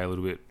and play a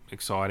little bit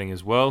exciting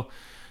as well.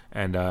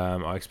 And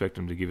I expect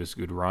them to give us a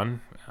good run.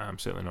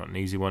 Certainly not an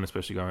easy one,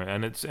 especially going.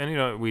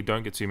 And we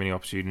don't get too many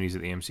opportunities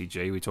at the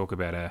MCG. We talk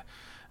about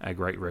a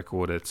great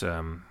record at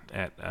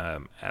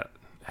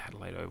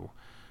Adelaide Oval.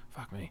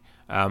 Fuck me.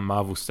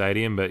 Marvel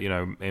Stadium, but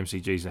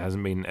MCG's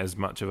hasn't been as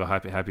much of a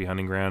happy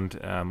hunting ground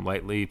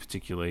lately.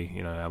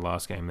 Particularly, our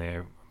last game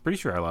there. Pretty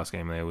sure our last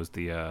game there was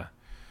the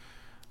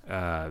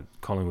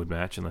Collingwood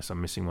match, unless I'm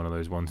missing one of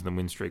those ones. And the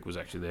win streak was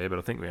actually there, but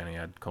I think we only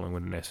had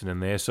Collingwood and Essendon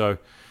there. So,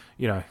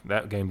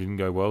 that game didn't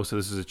go well. So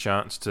this is a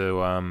chance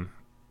to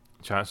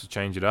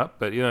change it up.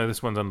 But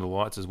this one's under the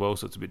lights as well,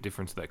 so it's a bit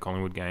different to that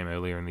Collingwood game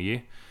earlier in the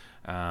year,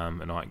 a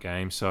night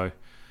game. So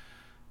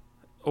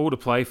all to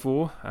play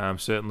for.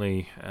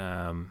 Certainly,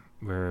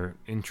 we're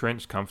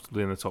entrenched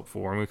comfortably in the top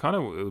four,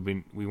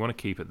 and we want to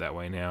keep it that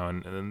way now,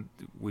 and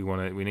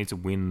we need to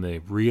win the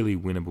really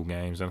winnable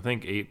games. And I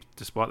think,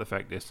 despite the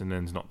fact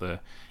Essendon's not the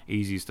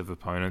easiest of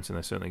opponents, and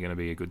they're certainly going to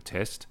be a good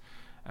test,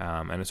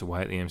 and it's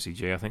away at the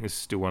MCG, I think this is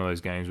still one of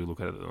those games we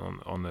look at it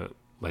on the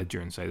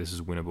ledger and say this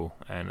is winnable,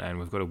 and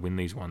we've got to win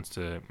these ones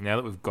now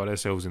that we've got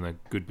ourselves in a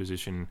good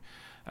position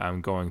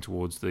going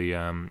towards the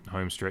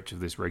home stretch of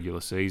this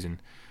regular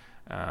season.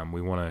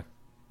 We want to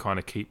kind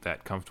of keep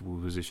that comfortable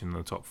position in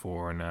the top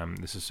four, and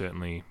this is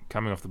certainly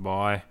coming off the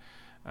bye,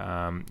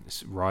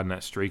 riding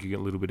that streak a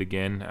little bit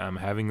again,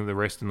 having the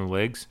rest in the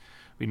legs.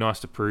 It'd be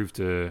nice to prove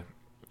to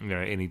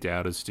any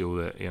doubters still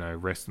that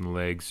rest in the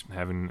legs,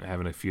 having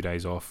a few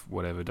days off,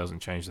 whatever, doesn't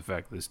change the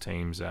fact that this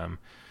team's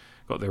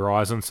got their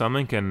eyes on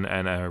something and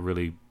are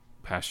really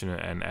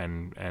passionate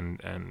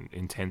and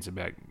intense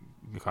about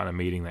kind of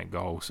meeting that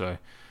goal. So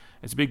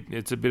it's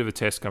a bit of a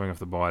test coming off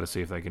the bye to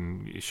see if they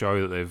can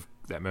show that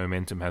that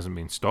momentum hasn't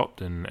been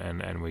stopped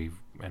and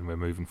we're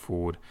moving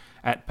forward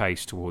at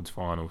pace towards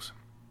finals.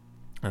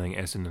 I think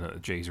Essendon at the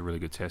G is a really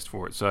good test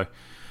for it. So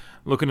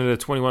looking at a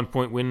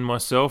 21-point win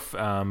myself,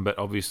 but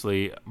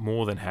obviously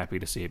more than happy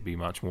to see it be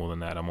much more than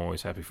that. I'm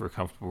always happy for a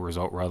comfortable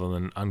result rather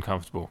than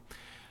uncomfortable.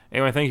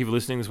 Anyway, thank you for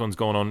listening. This one's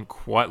gone on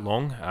quite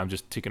long. I'm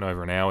just ticking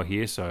over an hour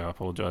here, so I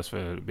apologise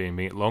for being a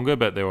bit longer,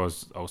 but there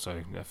was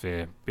also a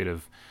fair bit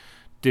of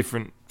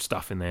different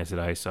stuff in there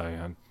today,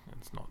 so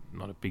it's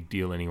not a big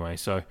deal anyway.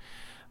 So,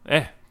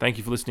 thank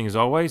you for listening as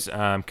always.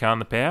 Calm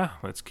the power.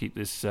 Let's keep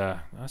this.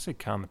 I said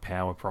calm the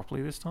power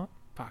properly this time.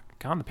 Fuck,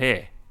 calm the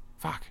pair.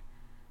 Fuck,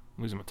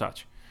 I'm losing my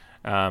touch.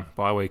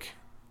 Bye week.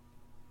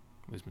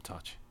 Lose my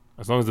touch.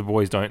 As long as the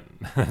boys don't,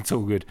 that's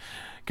all good.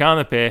 Calm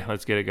the pair.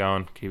 Let's get it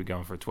going. Keep it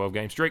going for a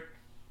 12-game streak.